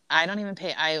 And I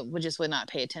would not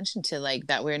pay attention to like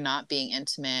that we're not being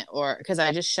intimate, or because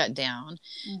I just shut down.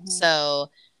 Mm-hmm. So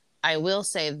I will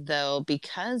say though,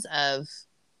 because of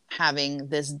having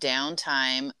this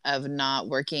downtime of not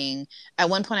working, at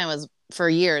one point for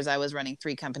years, I was running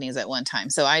three companies at one time.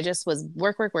 So I just was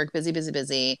work, work, work, busy, busy,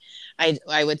 busy.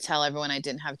 I would tell everyone I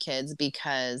didn't have kids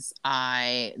because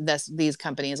these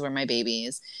companies were my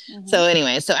babies. Mm-hmm. So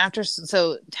anyway, so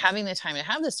having the time to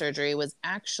have the surgery was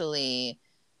actually,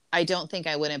 I don't think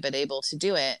I would have been able to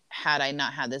do it had I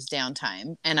not had this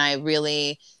downtime. And I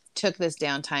really took this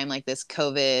downtime, like this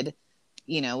COVID,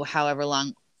 however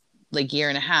long, like year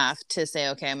and a half, to say,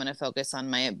 okay, I'm going to focus on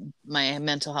my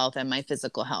mental health and my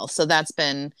physical health. So that's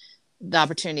been the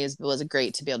opportunity was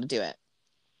great to be able to do it.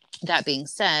 That being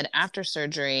said, after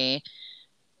surgery,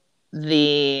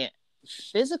 the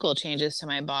physical changes to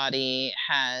my body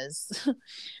has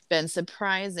been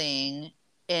surprising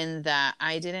in that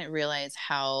I didn't realize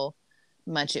how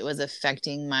much it was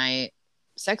affecting my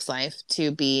sex life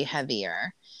to be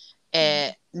heavier.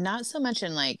 Mm-hmm. Not so much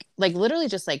in like literally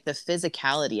just like the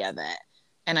physicality of it.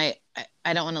 And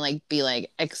I don't want to like be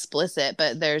like explicit,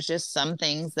 but there's just some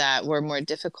things that were more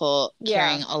difficult Yeah.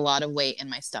 carrying a lot of weight in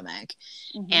my stomach.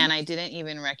 Mm-hmm. And I didn't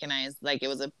even recognize like it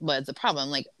was a problem.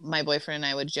 Like my boyfriend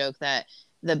and I would joke that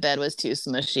the bed was too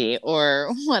smushy or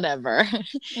whatever.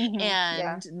 Mm-hmm.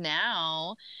 Yeah. And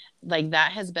now, like,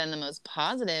 that has been the most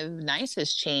positive,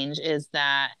 nicest change, is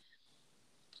that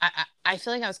I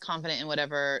feel like I was confident in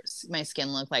whatever my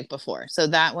skin looked like before. So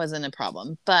that wasn't a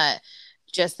problem. But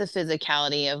just the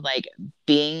physicality of like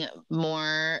being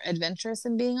more adventurous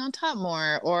and being on top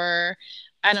more, or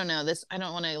I don't know, I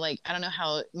don't want to like, I don't know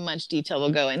how much detail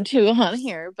we'll go into on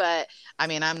here, but I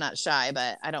mean, I'm not shy,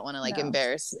 but I don't want to like No.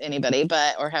 embarrass anybody,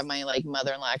 or have my like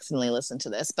mother-in-law accidentally listen to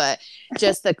this, but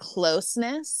just the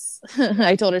closeness.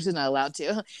 I told her she's not allowed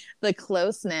to. The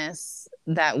closeness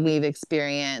that we've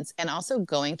experienced, and also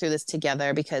going through this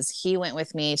together, because he went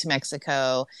with me to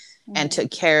Mexico and Mm-hmm.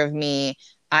 took care of me.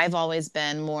 I've always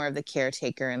been more of the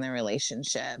caretaker in the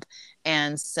relationship.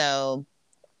 And so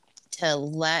to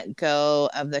let go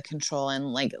of the control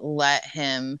and like let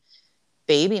him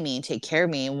baby me, take care of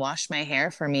me, wash my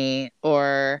hair for me,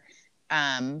 or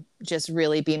just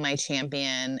really be my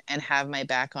champion and have my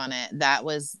back on it, that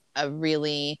was a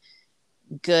really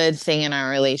good thing in our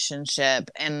relationship.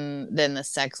 And then the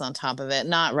sex on top of it,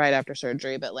 not right after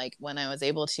surgery, but like when I was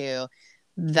able to,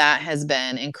 that has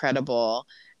been incredible.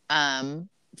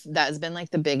 that has been like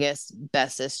the biggest,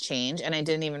 bestest change. And I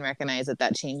didn't even recognize that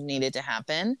that change needed to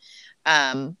happen.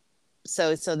 Um,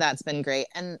 so that's been great.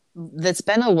 And that's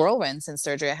been a whirlwind since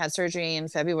surgery. I had surgery in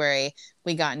February.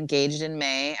 We got engaged in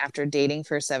May after dating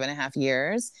for 7.5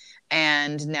 years.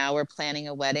 And now we're planning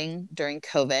a wedding during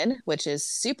COVID, which is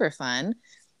super fun.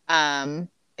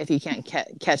 If you can't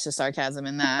catch the sarcasm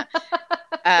in that. We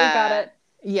got Uh, it.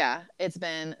 yeah, it's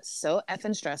been so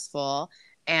effing stressful.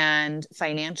 And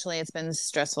financially, it's been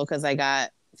stressful because I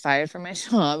got fired from my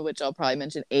job, which I'll probably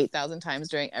mention 8,000 times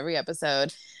during every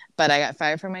episode. But I got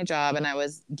fired from my job and I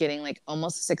was getting like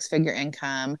almost a six-figure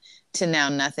income to now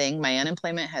nothing. My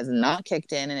unemployment has not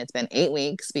kicked in and it's been 8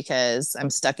 weeks because I'm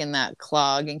stuck in that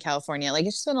clog in California. Like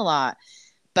it's just been a lot.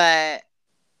 But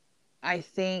I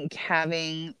think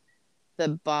having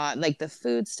like the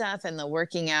food stuff and the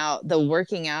working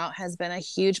out has been a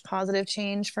huge positive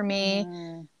change for me.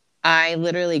 Mm, I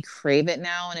literally crave it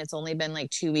now, and it's only been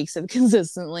like 2 weeks of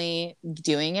consistently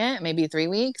doing it, maybe 3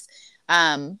 weeks.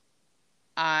 Um,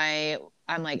 I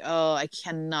I'm like, oh, I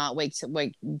cannot wait to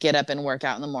like get up and work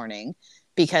out in the morning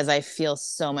because I feel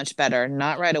so much better.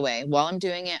 Not right away. While I'm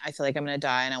doing it, I feel like I'm gonna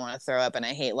die and I want to throw up and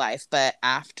I hate life. But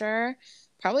after,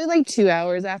 probably like 2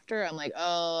 hours after, I'm like,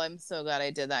 oh, I'm so glad I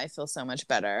did that. I feel so much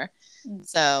better. mm,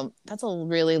 So that's a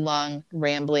really long,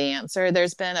 rambly answer.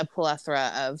 There's been a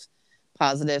plethora of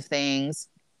positive things,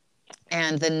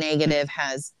 and the negative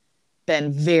has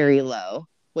been very low,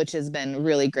 which has been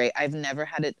really great. I've never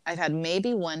had it. I've had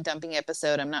maybe one dumping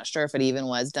episode. I'm not sure if it even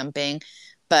was dumping,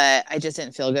 but I just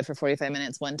didn't feel good for 45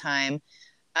 minutes one time.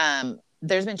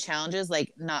 There's been challenges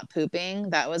like not pooping.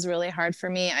 That was really hard for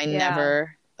me. I yeah.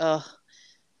 never, oh,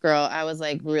 girl, I was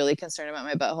like really concerned about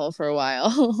my butthole for a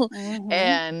while. Mm-hmm.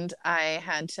 And I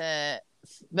had to,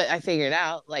 but I figured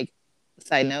out like,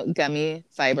 side note, gummy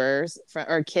fibers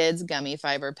or kids gummy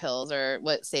fiber pills are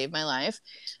what saved my life.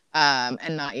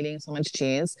 And not eating so much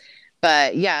cheese.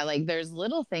 But yeah, like there's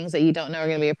little things that you don't know are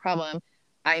going to be a problem.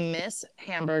 I miss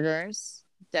hamburgers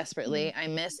desperately. I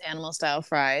miss animal style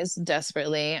fries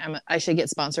desperately. I should get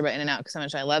sponsored by In-N-Out because how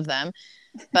much I love them.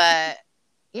 But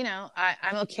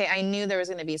I'm okay. I knew there was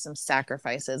going to be some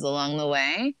sacrifices along the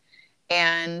way.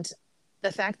 And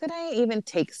the fact that I even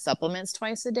take supplements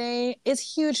twice a day is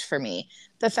huge for me.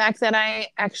 The fact that I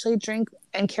actually drink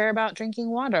and care about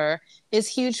drinking water is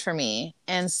huge for me.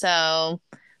 And so,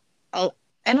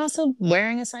 and also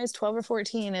wearing a size 12 or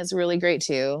 14 is really great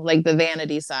too. Like the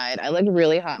vanity side. I look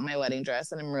really hot in my wedding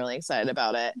dress and I'm really excited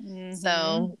about it. Mm-hmm.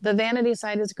 So the vanity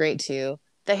side is great too.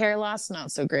 The hair loss,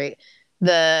 not so great.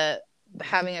 The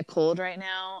having a cold right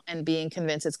now and being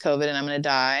convinced it's COVID and I'm going to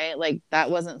die, like that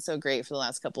wasn't so great for the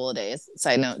last couple of days.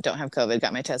 Side note, don't have COVID,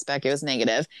 got my test back. It was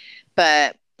negative.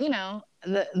 But,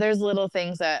 there's little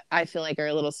things that I feel like are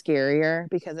a little scarier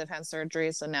because I've had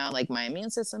surgery. So now like my immune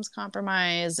system's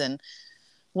compromised and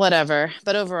whatever.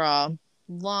 But overall,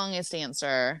 longest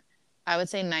answer, I would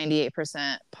say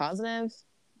 98% positive,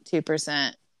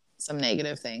 2% some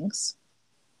negative things.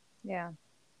 Yeah.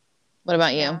 What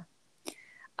about you? Yeah.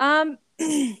 Um,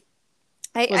 Was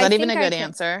I that even a think I good can.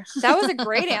 answer? That was a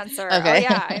great answer. Oh Okay.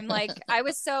 yeah, I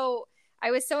was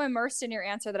so immersed in your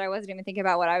answer that I wasn't even thinking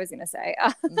about what I was going to say.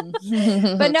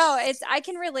 But no, I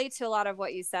can relate to a lot of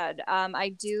what you said. I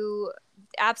do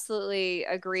absolutely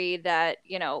agree that,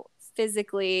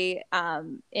 physically,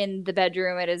 in the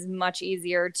bedroom, it is much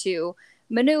easier to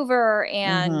maneuver.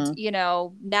 And,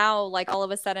 Mm-hmm. now like all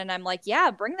of a sudden I'm like,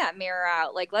 yeah, bring that mirror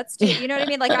out. Like, let's do, you know what I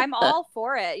mean? Like, I'm all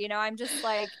for it. I'm just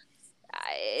like,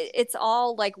 it's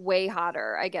all like way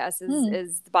hotter, I guess,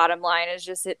 is the bottom line. Is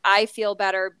just I feel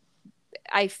better.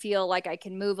 I feel like I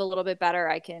can move a little bit better.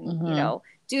 I can, Mm-hmm.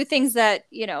 do things that,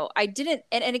 I didn't.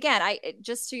 And again,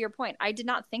 just to your point, I did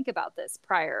not think about this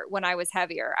prior when I was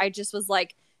heavier. I just was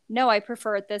like, no, I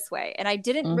prefer it this way. And I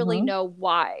didn't really Mm-hmm. know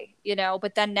why,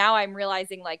 but then now I'm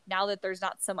realizing, like, now that there's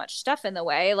not so much stuff in the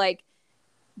way, like,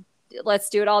 let's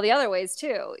do it all the other ways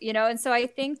too, And so I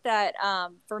think that,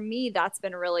 for me, that's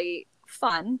been really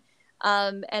fun.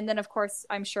 And then of course,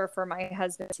 I'm sure for my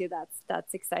husband too,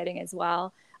 that's exciting as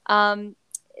well. Um,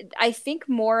 I think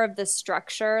more of the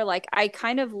structure, like I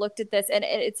kind of looked at this, and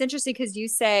it's interesting because you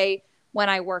say when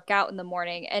I work out in the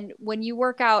morning, and when you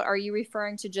work out, are you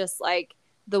referring to just like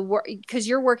the work, because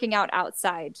you're working out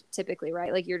outside typically,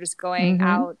 right? Like you're just going Mm-hmm.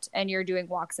 out and you're doing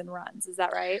walks and runs. Is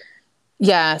that right?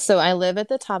 Yeah, so I live at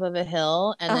the top of a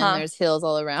hill and then Uh-huh. there's hills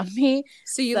all around me.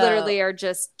 So you So literally are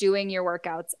just doing your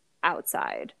workouts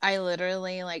outside. I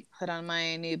literally like put on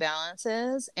my New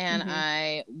Balances and Mm-hmm.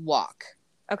 I walk.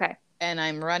 Okay. And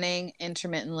I'm running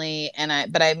intermittently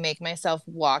but I make myself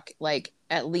walk like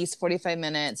at least 45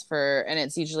 minutes and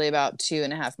it's usually about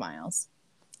 2.5 miles.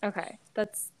 Okay,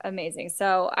 that's amazing.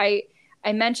 So I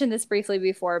mentioned this briefly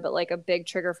before, but like a big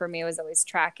trigger for me was always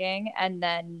tracking. And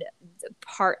then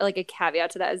like a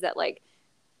caveat to that is that like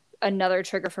another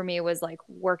trigger for me was like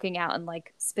working out and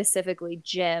like specifically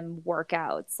gym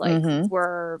workouts like Mm-hmm.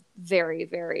 were very,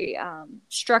 very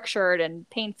structured and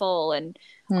painful and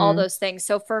all Mm-hmm. those things.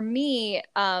 So for me,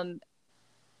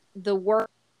 the work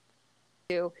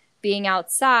being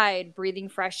outside, breathing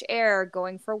fresh air,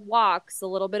 going for walks, a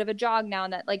little bit of a jog now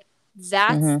and then. Like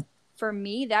that's Mm-hmm. for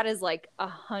me, that is like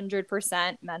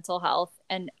 100% mental health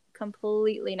and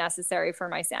completely necessary for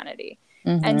my sanity.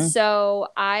 And Mm-hmm. so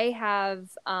I have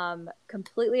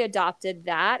completely adopted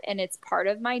that, and it's part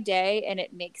of my day, and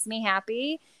it makes me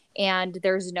happy. And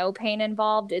there's no pain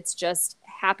involved. It's just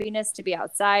happiness to be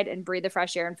outside and breathe the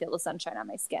fresh air and feel the sunshine on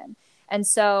my skin. And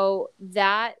so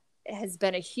that has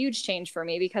been a huge change for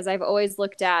me because I've always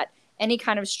looked at any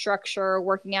kind of structure,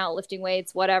 working out, lifting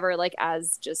weights, whatever, like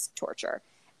as just torture.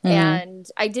 Mm-hmm. And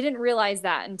I didn't realize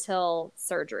that until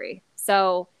surgery.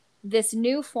 So this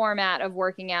new format of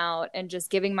working out and just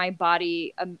giving my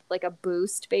body like a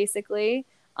boost, basically,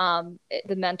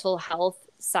 the mental health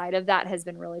side of that has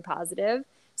been really positive.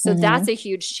 So Mm-hmm. that's a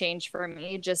huge change for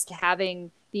me, just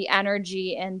having the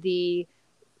energy and the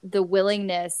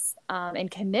willingness and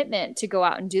commitment to go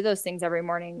out and do those things every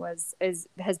morning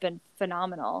has been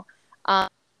phenomenal. Um,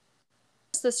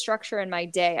 the structure in my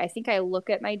day, I think I look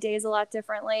at my days a lot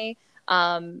differently.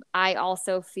 I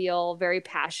also feel very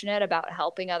passionate about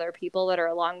helping other people that are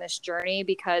along this journey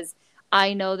because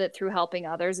I know that through helping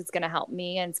others, it's going to help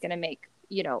me and it's going to make,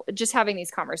 just having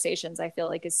these conversations, I feel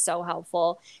like is so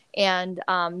helpful, and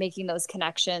making those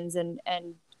connections and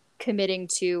committing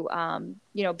to,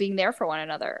 being there for one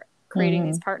another, creating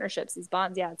these Mm-hmm. partnerships, these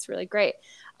bonds. Yeah, it's really great.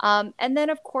 And then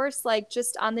of course, like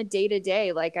just on the day to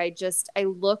day, like I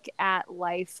look at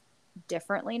life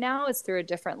differently now. It's through a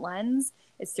different lens.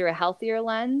 It's through a healthier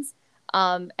lens.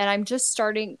 And I'm just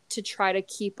starting to try to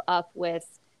keep up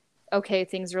with, okay,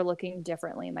 things are looking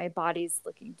differently. My body's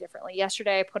looking differently.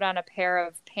 Yesterday, I put on a pair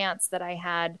of pants that I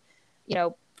had,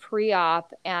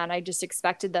 pre-op, and I just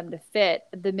expected them to fit.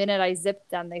 The minute I zipped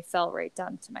them, they fell right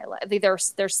down to my leg.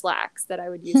 They're slacks that I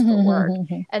would use for work.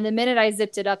 And the minute I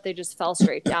zipped it up, they just fell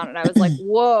straight down. And I was like,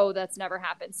 whoa, that's never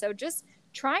happened. So just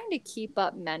trying to keep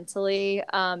up mentally,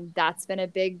 that's been a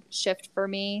big shift for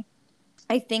me.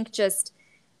 I think just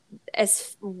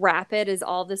as rapid as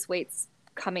all this weight's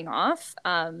coming off,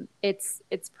 it's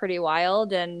pretty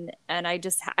wild, and I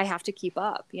have to keep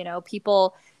up.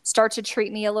 People start to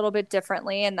treat me a little bit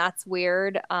differently, and that's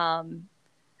weird.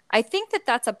 I think that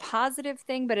that's a positive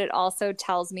thing, but it also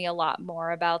tells me a lot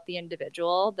more about the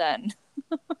individual than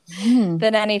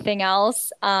anything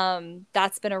else.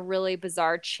 That's been a really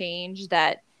bizarre change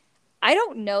that I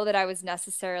don't know that I was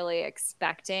necessarily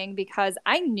expecting, because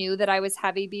I knew that I was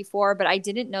heavy before, but I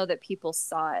didn't know that people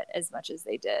saw it as much as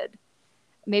they did.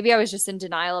 Maybe I was just in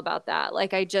denial about that.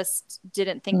 Like I just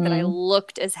didn't think that I Mm-hmm.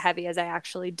 looked as heavy as I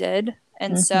actually did.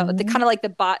 And so the Mm-hmm. kind of like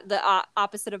the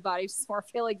opposite of body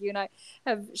dysmorphia, like you and I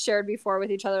have shared before with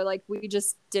each other, like we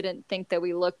just didn't think that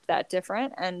we looked that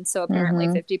different. And so apparently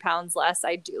Mm-hmm. 50 pounds less,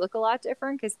 I do look a lot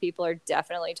different because people are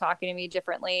definitely talking to me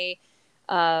differently.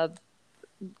 Uh,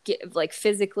 like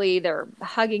physically, they're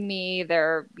hugging me,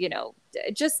 they're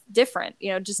just different,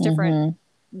 just different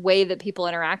Mm-hmm. way that people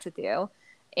interact with you.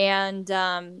 And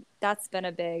that's been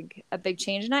a big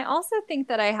change. And I also think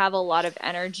that I have a lot of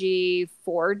energy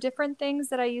for different things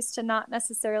that I used to not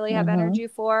necessarily have Mm-hmm. energy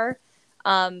for.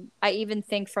 I even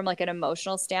think from like an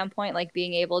emotional standpoint, like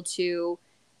being able to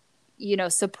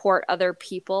support other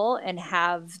people and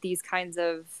have these kinds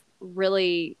of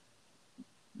really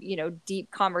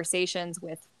deep conversations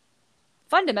with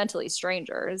fundamentally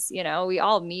strangers. We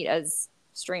all meet as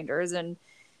strangers, and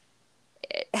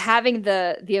having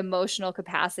the emotional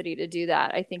capacity to do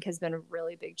that, I think, has been a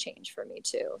really big change for me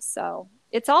too. So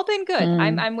it's all been good.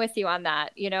 I'm with you on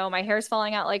that. My hair's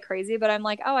falling out like crazy, but I'm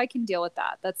like, oh, I can deal with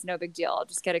that. That's no big deal. I'll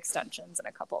just get extensions in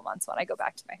a couple of months when I go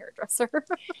back to my hairdresser.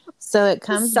 So it Just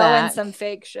comes sew in back. some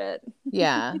fake shit.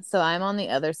 Yeah. So I'm on the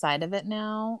other side of it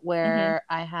now Mm-hmm. where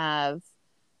I have,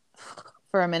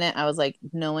 for a minute, I was like,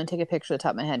 no one take a picture of the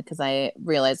top of my head because I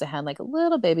realized I had like a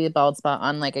little baby bald spot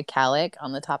on like a cowlick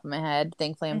on the top of my head.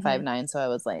 Thankfully, I'm Mm-hmm. 5'9", so I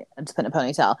was like, I just put in a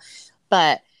ponytail.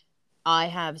 But I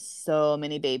have so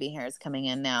many baby hairs coming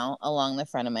in now along the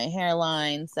front of my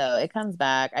hairline. So it comes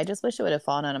back. I just wish it would have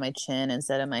fallen out of my chin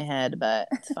instead of my head, but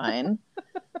it's fine.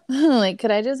 Like,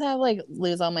 could I just have like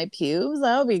lose all my pubes?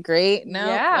 That would be great. Nope.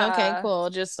 Okay, Yeah. cool.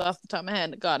 Just off the top of my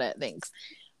head. Got it. Thanks.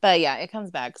 But yeah, it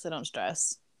comes back, so don't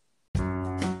stress.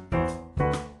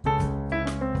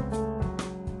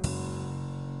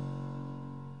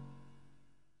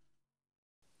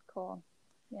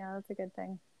 Yeah, that's a good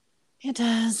thing. It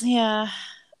does, yeah.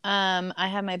 I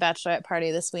had my bachelorette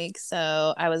party this week,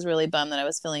 so I was really bummed that I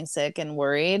was feeling sick and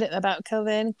worried about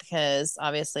COVID because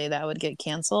obviously that would get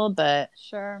canceled, but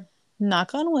Sure.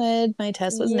 knock on wood, my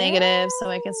test was negative, so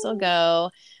I can still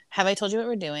go. Have I told you what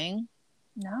we're doing?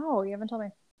 No, you haven't told me.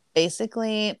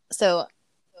 Basically, so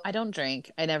I don't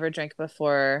drink. I never drank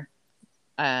before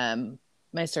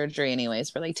my surgery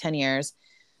anyways for like 10 years.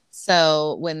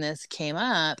 So when this came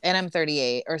up, and I'm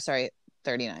 38, or sorry,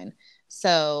 39.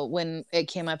 So when it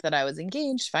came up that I was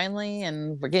engaged finally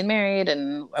and we're getting married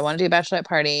and I want to do a bachelorette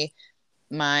party,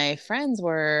 my friends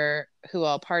who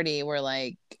all party were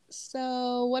like,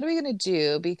 so what are we going to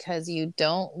do? Because you're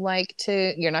not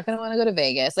going to want to go to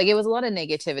Vegas. Like it was a lot of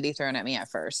negativity thrown at me at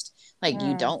first. Like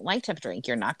you don't like to drink.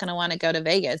 You're not going to want to go to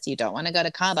Vegas. You don't want to go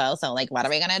to Cabo. So like, what are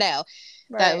we going to do?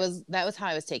 Right. That was how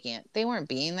I was taking it. They weren't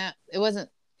being that. It wasn't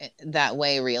that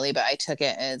way really, but I took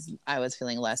it as I was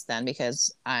feeling less than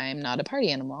because I'm not a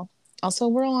party animal. Also,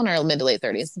 we're all in our mid to late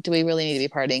 30s. Do we really need to be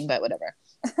partying? But whatever.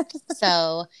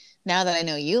 So now that I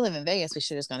know you live in Vegas, we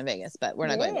should just go to Vegas, but we're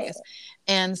not going to Vegas.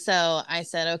 And so I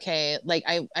said, okay, like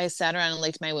I sat around and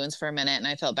licked my wounds for a minute and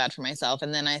I felt bad for myself.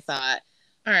 And then I thought,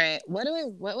 all right, what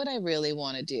would I really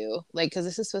want to do? Like, cause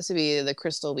this is supposed to be the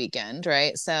Crystal weekend,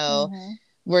 right? So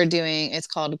it's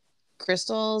called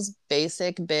Crystal's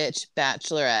Basic Bitch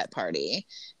Bachelorette Party.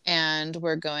 And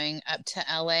we're going up to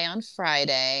LA on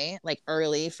Friday, like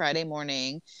early Friday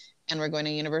morning. And we're going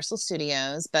to Universal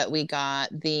Studios, but we got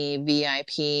the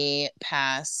VIP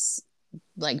pass,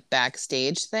 like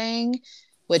backstage thing,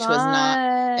 which it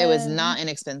was not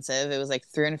inexpensive. It was like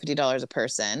 $350 a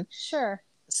person. Sure.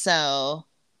 So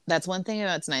that's one thing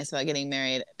that's nice about getting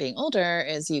married, being older,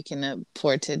 is you can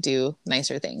afford to do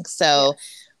nicer things. So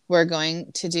we're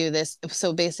going to do this.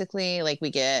 So basically, like we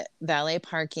get valet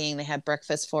parking. They have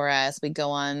breakfast for us. We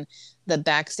go on the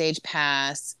backstage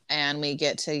pass and we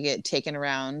get taken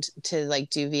around to like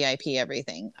do VIP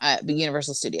everything at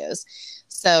Universal Studios.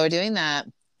 So we're doing that.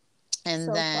 And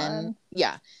so then,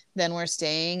 fun. then we're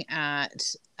staying at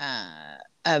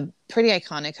a pretty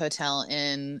iconic hotel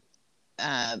in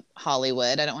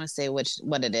Hollywood. I don't want to say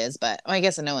what it is, but I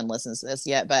guess no one listens to this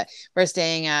yet, but we're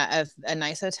staying at a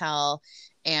nice hotel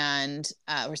and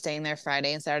we're staying there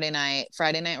Friday and Saturday night.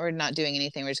 Friday night, we're not doing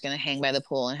anything. We're just going to hang by the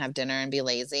pool and have dinner and be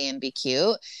lazy and be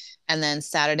cute. And then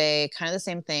Saturday, kind of the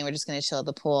same thing. We're just going to chill at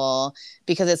the pool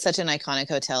because it's such an iconic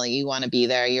hotel. You want to be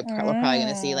there. We're probably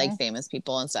going to see like famous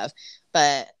people and stuff.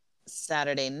 But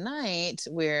Saturday night,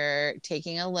 we're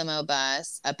taking a limo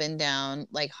bus up and down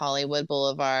like Hollywood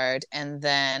Boulevard. And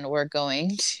then we're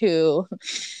going to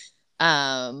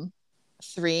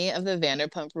 3 of the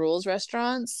Vanderpump Rules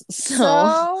restaurants.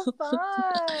 So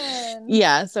fun.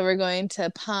 Yeah, so we're going to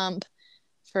Pump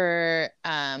for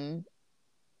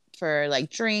like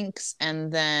drinks,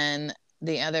 and then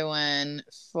the other one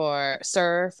for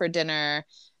Sir for dinner,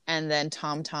 and then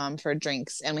Tom Tom for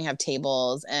drinks, and we have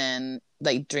tables and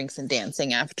like drinks and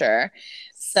dancing after.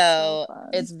 So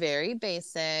it's very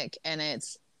basic, and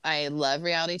I love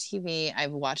reality TV.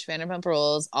 I've watched Vanderpump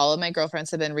Rules. All of my girlfriends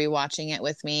have been rewatching it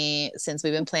with me since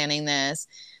we've been planning this.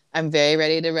 I'm very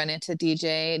ready to run into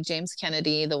DJ James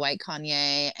Kennedy, the white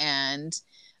Kanye, and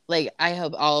like I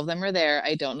hope all of them are there.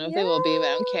 I don't know if they will be, but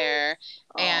I don't care.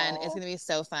 And it's gonna be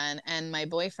so fun. And my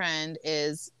boyfriend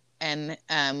is and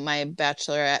my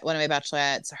bachelorette, one of my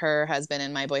bachelorettes, her husband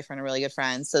and my boyfriend are really good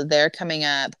friends. So they're coming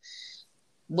up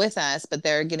with us, but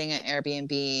they're getting an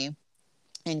Airbnb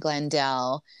in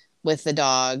Glendale with the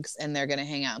dogs, and they're going to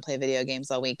hang out and play video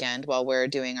games all weekend while we're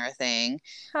doing our thing.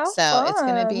 How so fun. It's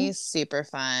going to be super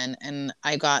fun, and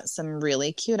I got some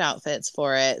really cute outfits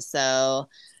for it. So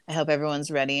I hope everyone's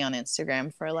ready on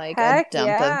Instagram for like a dump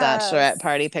of bachelorette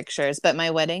party pictures. But my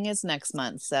wedding is next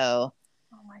month, so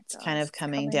it's kind of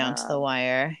coming down to the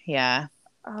wire. Yeah.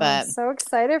 Oh, but I'm so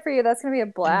excited for you. That's going to be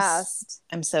a blast.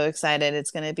 I'm so excited.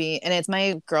 It's going to be, and it's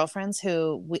my girlfriends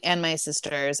and my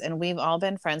sisters, and we've all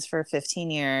been friends for 15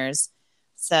 years.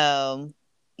 So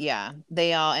yeah,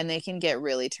 they can get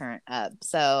really turned up.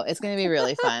 So it's going to be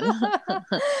really fun.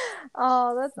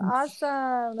 Oh, that's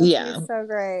awesome. That's going to be so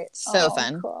great. So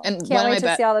fun. Cool. And can't wait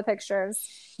to see all the pictures.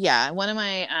 Yeah. One of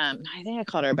my, I think I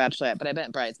called her a bachelorette, but I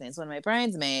bet bridesmaids. One of my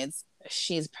bridesmaids,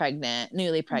 she's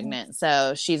newly pregnant.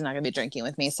 So she's not going to be drinking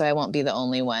with me. So I won't be the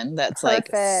only one that's like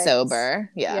sober.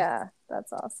 Yeah. Yeah.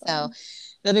 That's awesome. So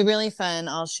it'll be really fun.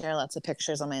 I'll share lots of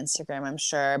pictures on my Instagram, I'm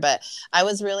sure. But I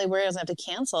was really worried I was going to have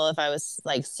to cancel if I was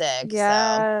like sick.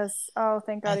 Yes. So oh,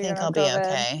 thank God. I think I'll be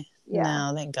okay. Yeah.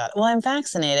 No, thank God. Well, I'm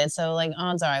vaccinated. So like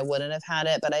odds are I wouldn't have had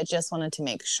it, but I just wanted to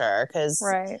make sure because,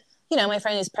 my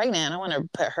friend who's pregnant, I don't want to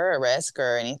put her at risk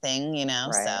or anything,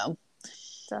 so.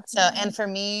 So, Definitely. and for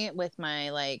me, with my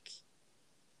like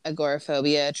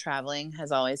agoraphobia, traveling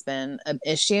has always been an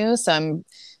issue. So I'm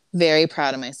very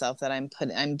proud of myself that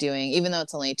I'm doing, even though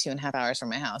it's only 2.5 hours from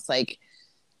my house, like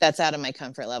that's out of my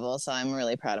comfort level. So I'm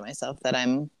really proud of myself that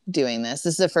I'm doing this.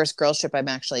 This is the first girls trip I'm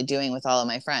actually doing with all of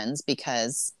my friends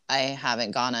because I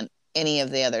haven't gone on any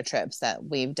of the other trips that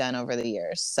we've done over the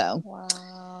years. So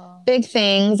Wow. big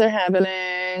things are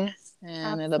happening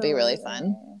and it'll be really Absolutely.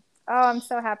 fun. Oh, I'm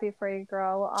so happy for you,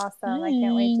 girl. Awesome. I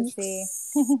can't wait to see.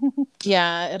 Thanks.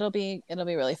 Yeah, it'll be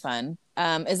really fun.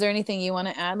 Is there anything you want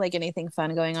to add? Like anything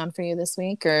fun going on for you this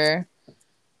week, or I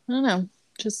don't know,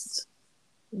 just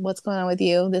what's going on with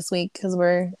you this week? Because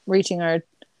we're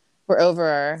over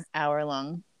our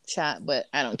hour-long chat, but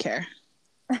I don't care.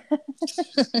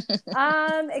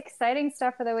 Exciting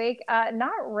stuff for the week.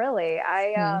 Not really.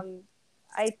 Hmm.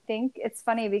 I think it's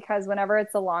funny because whenever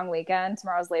it's a long weekend,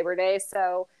 tomorrow's Labor Day,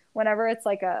 so whenever it's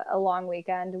like a long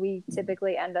weekend, we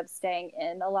typically end up staying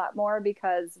in a lot more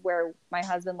because where my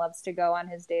husband loves to go on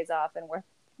his days off and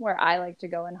where I like to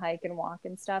go and hike and walk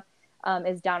and stuff,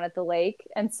 is down at the lake.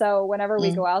 And so whenever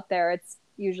we Mm. go out there, it's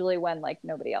usually when like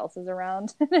nobody else is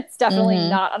around. It's definitely Mm-hmm.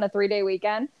 not on a 3-day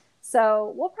weekend.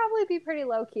 So we'll probably be pretty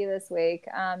low key this week.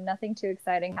 Nothing too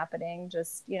exciting happening.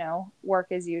 Just, work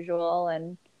as usual.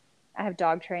 And I have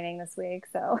dog training this week.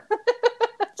 So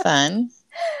Fun.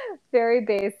 very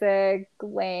basic,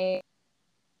 lame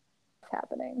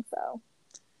happening. So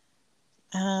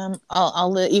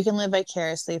You can live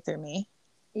vicariously through me.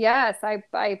 yes, I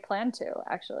plan to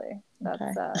actually. Okay.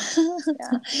 Yeah,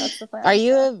 that's the Are plan.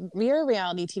 you So. you're a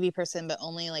reality TV person, but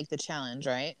only like the challenge,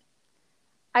 right?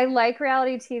 I like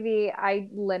reality TV. I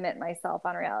limit myself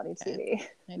on reality Okay.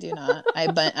 TV. I do not.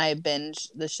 I binge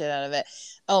the shit out of it.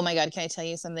 Oh my God. Can I tell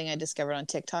you something I discovered on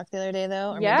TikTok the other day,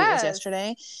 though? Or maybe it was Yes.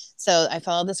 yesterday. So I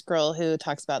follow this girl who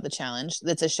talks about the challenge.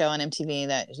 That's a show on MTV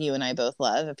that you and I both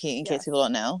love. In case Yes. people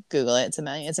don't know, Google it. It's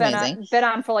amazing. Been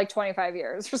on for like 25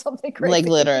 years or something Like crazy.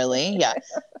 literally. Yeah.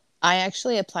 I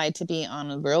actually applied to be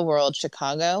on Real World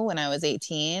Chicago when I was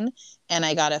 18 and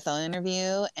I got a phone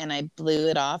interview and I blew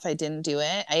it off. I didn't do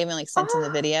it. I even like sent in the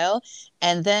Oh, video.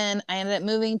 And then I ended up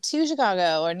moving to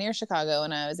Chicago or near Chicago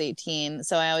when I was 18.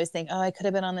 So I always think, oh, I could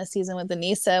have been on this season with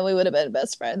Anissa. We would have been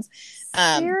best friends.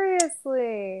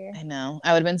 seriously. I know.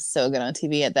 I would have been so good on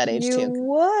TV at that age You too.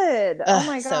 would. Oh Ugh,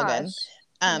 my so good. gosh.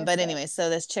 But Missed it. anyway, so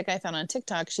this chick I found on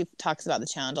TikTok, she talks about the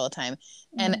challenge all the time.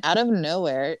 And Mhm. out of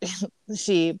nowhere,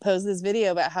 she posted this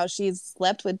video about how she's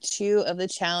slept with two of the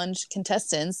challenge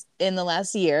contestants in the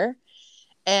last year.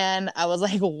 And I was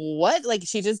like, what? Like,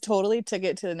 she just totally took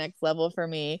it to the next level for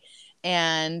me.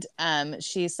 And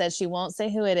she said she won't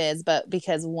say who it is, but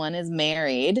because one is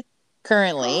married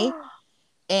currently,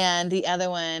 and the other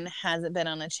one hasn't been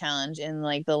on a challenge in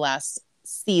like the last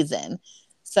season.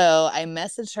 So I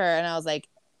messaged her and I was like,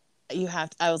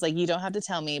 I was like, you don't have to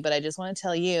tell me, but I just want to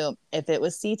tell you if it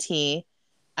was CT,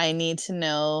 I need to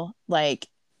know like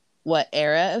what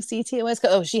era of CT it was.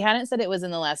 Oh, she hadn't said it was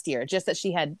in the last year, just that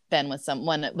she had been with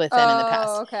someone with them in the Oh,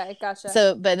 past. okay. Gotcha.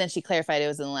 So, but then she clarified it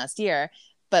was in the last year.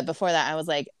 But before that, I was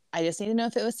like, I just need to know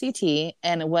if it was CT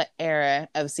and what era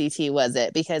of CT was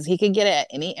it, because he could get it at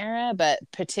any era, but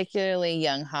particularly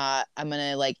young hot, I'm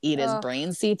gonna like eat his Oh,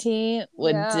 brain CT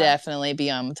would yeah. definitely be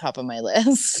on top of my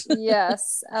list.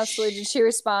 Yes, absolutely. Did she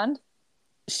respond?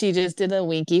 She just did a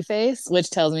winky face, which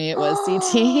tells me it was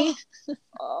CT.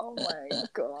 Oh, oh my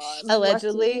God.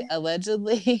 Allegedly, Lucky.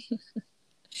 allegedly.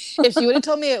 If she would have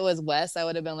told me it was Wes, I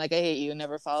would have been like, I hate you, and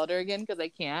never followed her again because I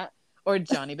can't. Or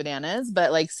Johnny Bananas,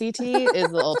 but like CT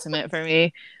is the ultimate for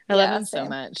me. I love Yeah, him so same.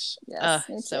 much. Yes,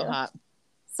 me So too. hot.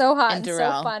 So hot And and so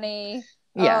Darrell, funny.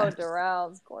 Oh, yeah,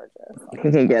 Darrell's gorgeous. Oh he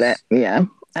my can get gosh. it. Yeah,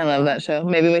 I love Yeah. that show.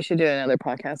 Maybe we should do another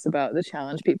podcast about the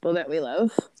challenge people that we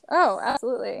love. Oh,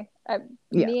 absolutely. Yeah,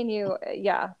 Me and you,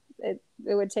 yeah, it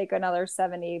would take another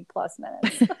 70 plus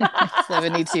minutes.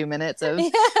 72 minutes of Yeah.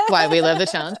 why we love the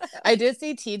challenge. I did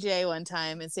see TJ one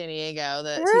time in San Diego, the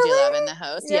TJ Lavin, Really? the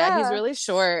host. Yeah, he's Yeah. really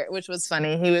short, which was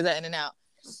funny. He was at In and Out.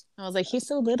 I was like, he's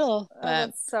so little, Oh, but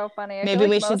that's so funny. I feel maybe like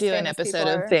we should most do an famous people episode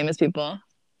of are. famous people.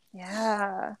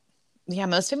 Yeah. Yeah,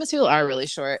 most famous people are really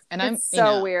short, and It's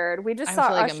so weird. We just I saw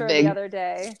feel like I'm Usher the big. other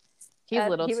day. He's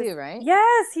little He was, too, right?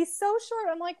 yes, he's so short.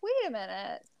 I'm like, wait a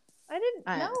minute. I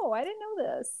I didn't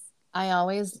know this. I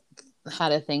always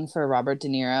had a thing for Robert De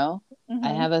Niro. Hmm.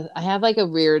 I have like a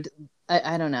weird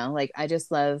I don't know, like I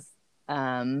just love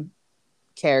um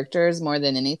characters more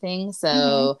than anything. Hmm.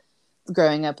 So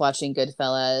growing up watching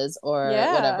Goodfellas or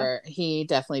Yeah. whatever, he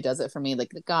definitely does it for me.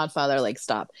 Like The Godfather, like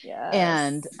stop.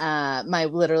 And Yes. my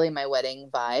wedding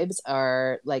vibes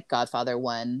are like Godfather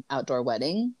 1 outdoor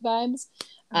wedding vibes.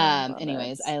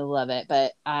 Anyways, it. I love it.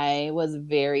 But I was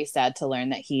very sad to learn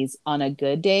that he's on a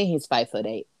good day, he's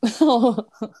 5'8".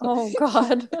 Oh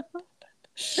God.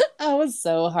 I was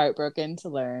so heartbroken to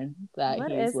learn that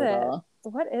What he's is it? little.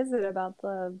 What is it about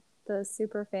the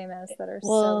super famous that are so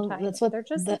Well, tiny? that's what They're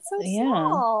just the it's so yeah.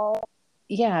 small.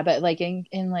 Yeah, but like in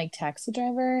like Taxi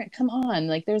Driver, come on.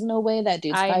 Like there's no way that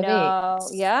dude's I 5'8". know.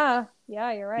 Yeah.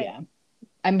 Yeah, you're right. Yeah.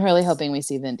 I'm really hoping we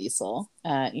see Vin Diesel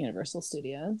at Universal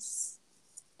Studios.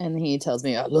 And he tells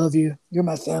me, I love you. You're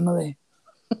my family.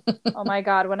 Oh my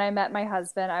God. When I met my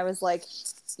husband, I was like,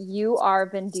 you are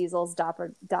Vin Diesel's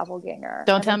doppelganger.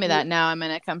 Don't And tell like me that. Now I'm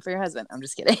going to come for your husband. I'm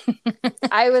just kidding.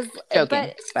 I was, Joking,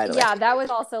 but by the way. yeah, that was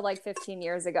also like 15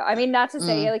 years ago. I mean, not to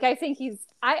say like, I think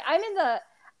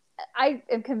I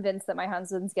am convinced that my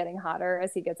husband's getting hotter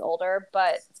as he gets older.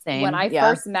 But when Same. I Yeah.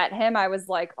 first met him, I was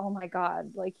like, oh my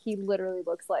God, like he literally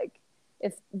looks like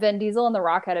if Vin Diesel and The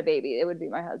Rock had a baby, it would be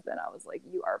my husband. I was like,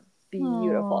 you are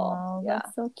beautiful. Aww, Yeah.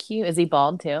 that's so cute. Is he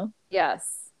bald too?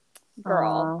 Yes.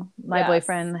 Girl. Aww, my Yes.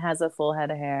 boyfriend has a full head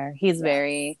of hair. He's Yes.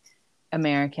 very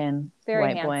American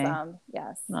Very white boy. handsome.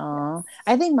 Yes. Aww. Yes.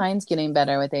 I think mine's getting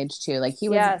better with age too. Like he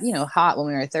was, Yes. hot when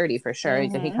we were 30 for sure. He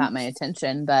Mhm. caught my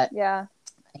attention, but Yeah.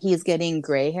 he's getting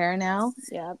gray hair now.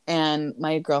 Yeah. And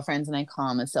my girlfriends and I call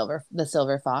him the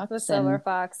silver fox. The silver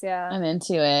fox. Yeah. I'm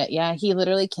into it. Yeah, he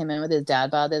literally came in with his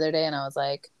dad bod the other day, and I was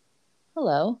like,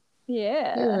 "Hello,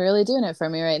 Yeah. you're really doing it for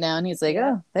me right now." And he's like,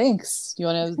 Yeah. "Oh, thanks. Do you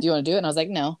want to do it?" And I was like,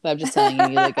 "No, but I'm just telling you,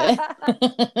 you look good."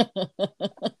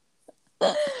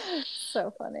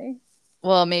 So funny.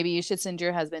 Well, maybe you should send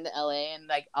your husband to LA, and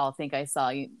like I'll think I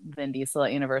saw Vin Diesel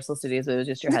at Universal Studios, but it was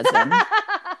just your husband.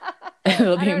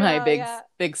 It'll be my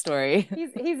big story.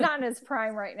 He's not in his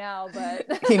prime right now, but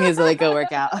he needs to like go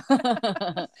work out.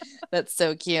 That's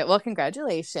so cute. Well,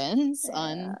 congratulations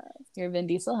on your Vin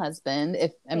Diesel husband.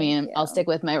 I'll stick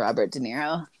with my Robert De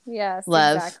Niro. Yes,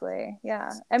 love. Exactly. Yeah.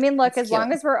 I mean, look, That's as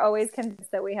long as we're always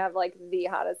convinced that we have like the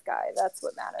hottest guy, that's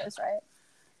what matters, right?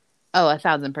 Oh,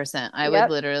 1,000%. I would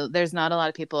literally, there's not a lot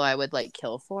of people I would like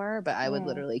kill for, but I would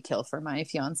literally kill for my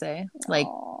fiance. Like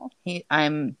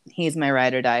he's my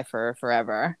ride or die for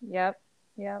forever. Yep.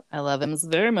 I love him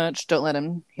very much. Don't let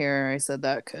him hear I said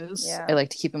that because I like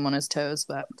to keep him on his toes,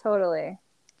 but totally.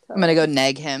 I'm going to go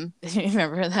neg him.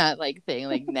 Remember that like thing,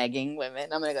 like negging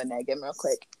women? I'm going to go neg him real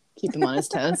quick. Keep him on his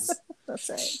toes. That's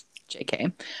right.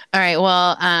 JK. All right.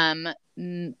 Well,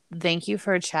 thank you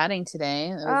for chatting today.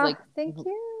 It was thank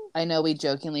you. I know we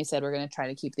jokingly said we're going to try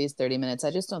to keep these 30 minutes.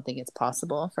 I just don't think it's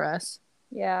possible for us.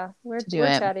 Yeah, we're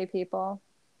chatty people.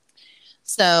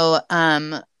 So,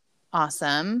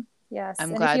 awesome. Yes,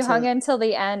 and if you hung until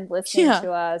the end listening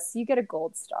to us, you get a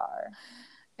gold star.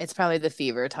 It's probably the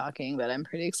fever talking, but I'm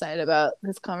pretty excited about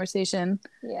this conversation.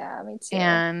 Yeah, me too.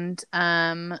 And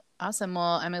awesome.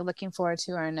 Well, I'm looking forward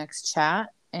to our next chat.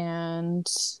 And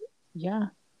yeah,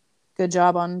 good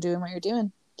job on doing what you're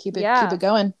doing. Keep it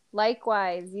going.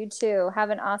 Likewise, you too. Have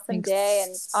an awesome day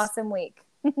and awesome week.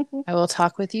 I will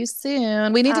talk with you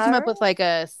soon. We need to come up with like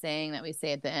a saying that we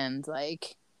say at the end,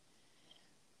 like,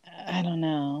 I don't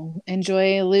know,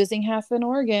 enjoy losing half an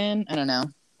organ. I don't know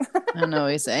what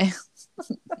we say.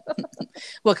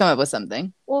 We'll come up with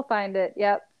something. We'll find it.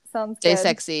 Yep. Sounds Stay good.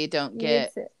 sexy. Don't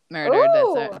get murdered.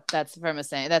 Ooh! That's from a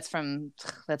saying. That's from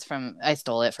I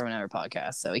stole it from another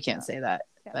podcast, so we can't say that.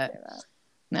 Can't say that.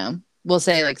 No. We'll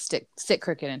say like sit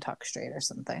crooked and talk straight or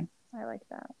something. I like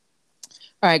that.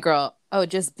 All right, girl. Oh,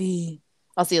 just be.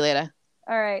 I'll see you later.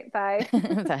 All right. Bye.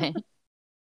 Bye.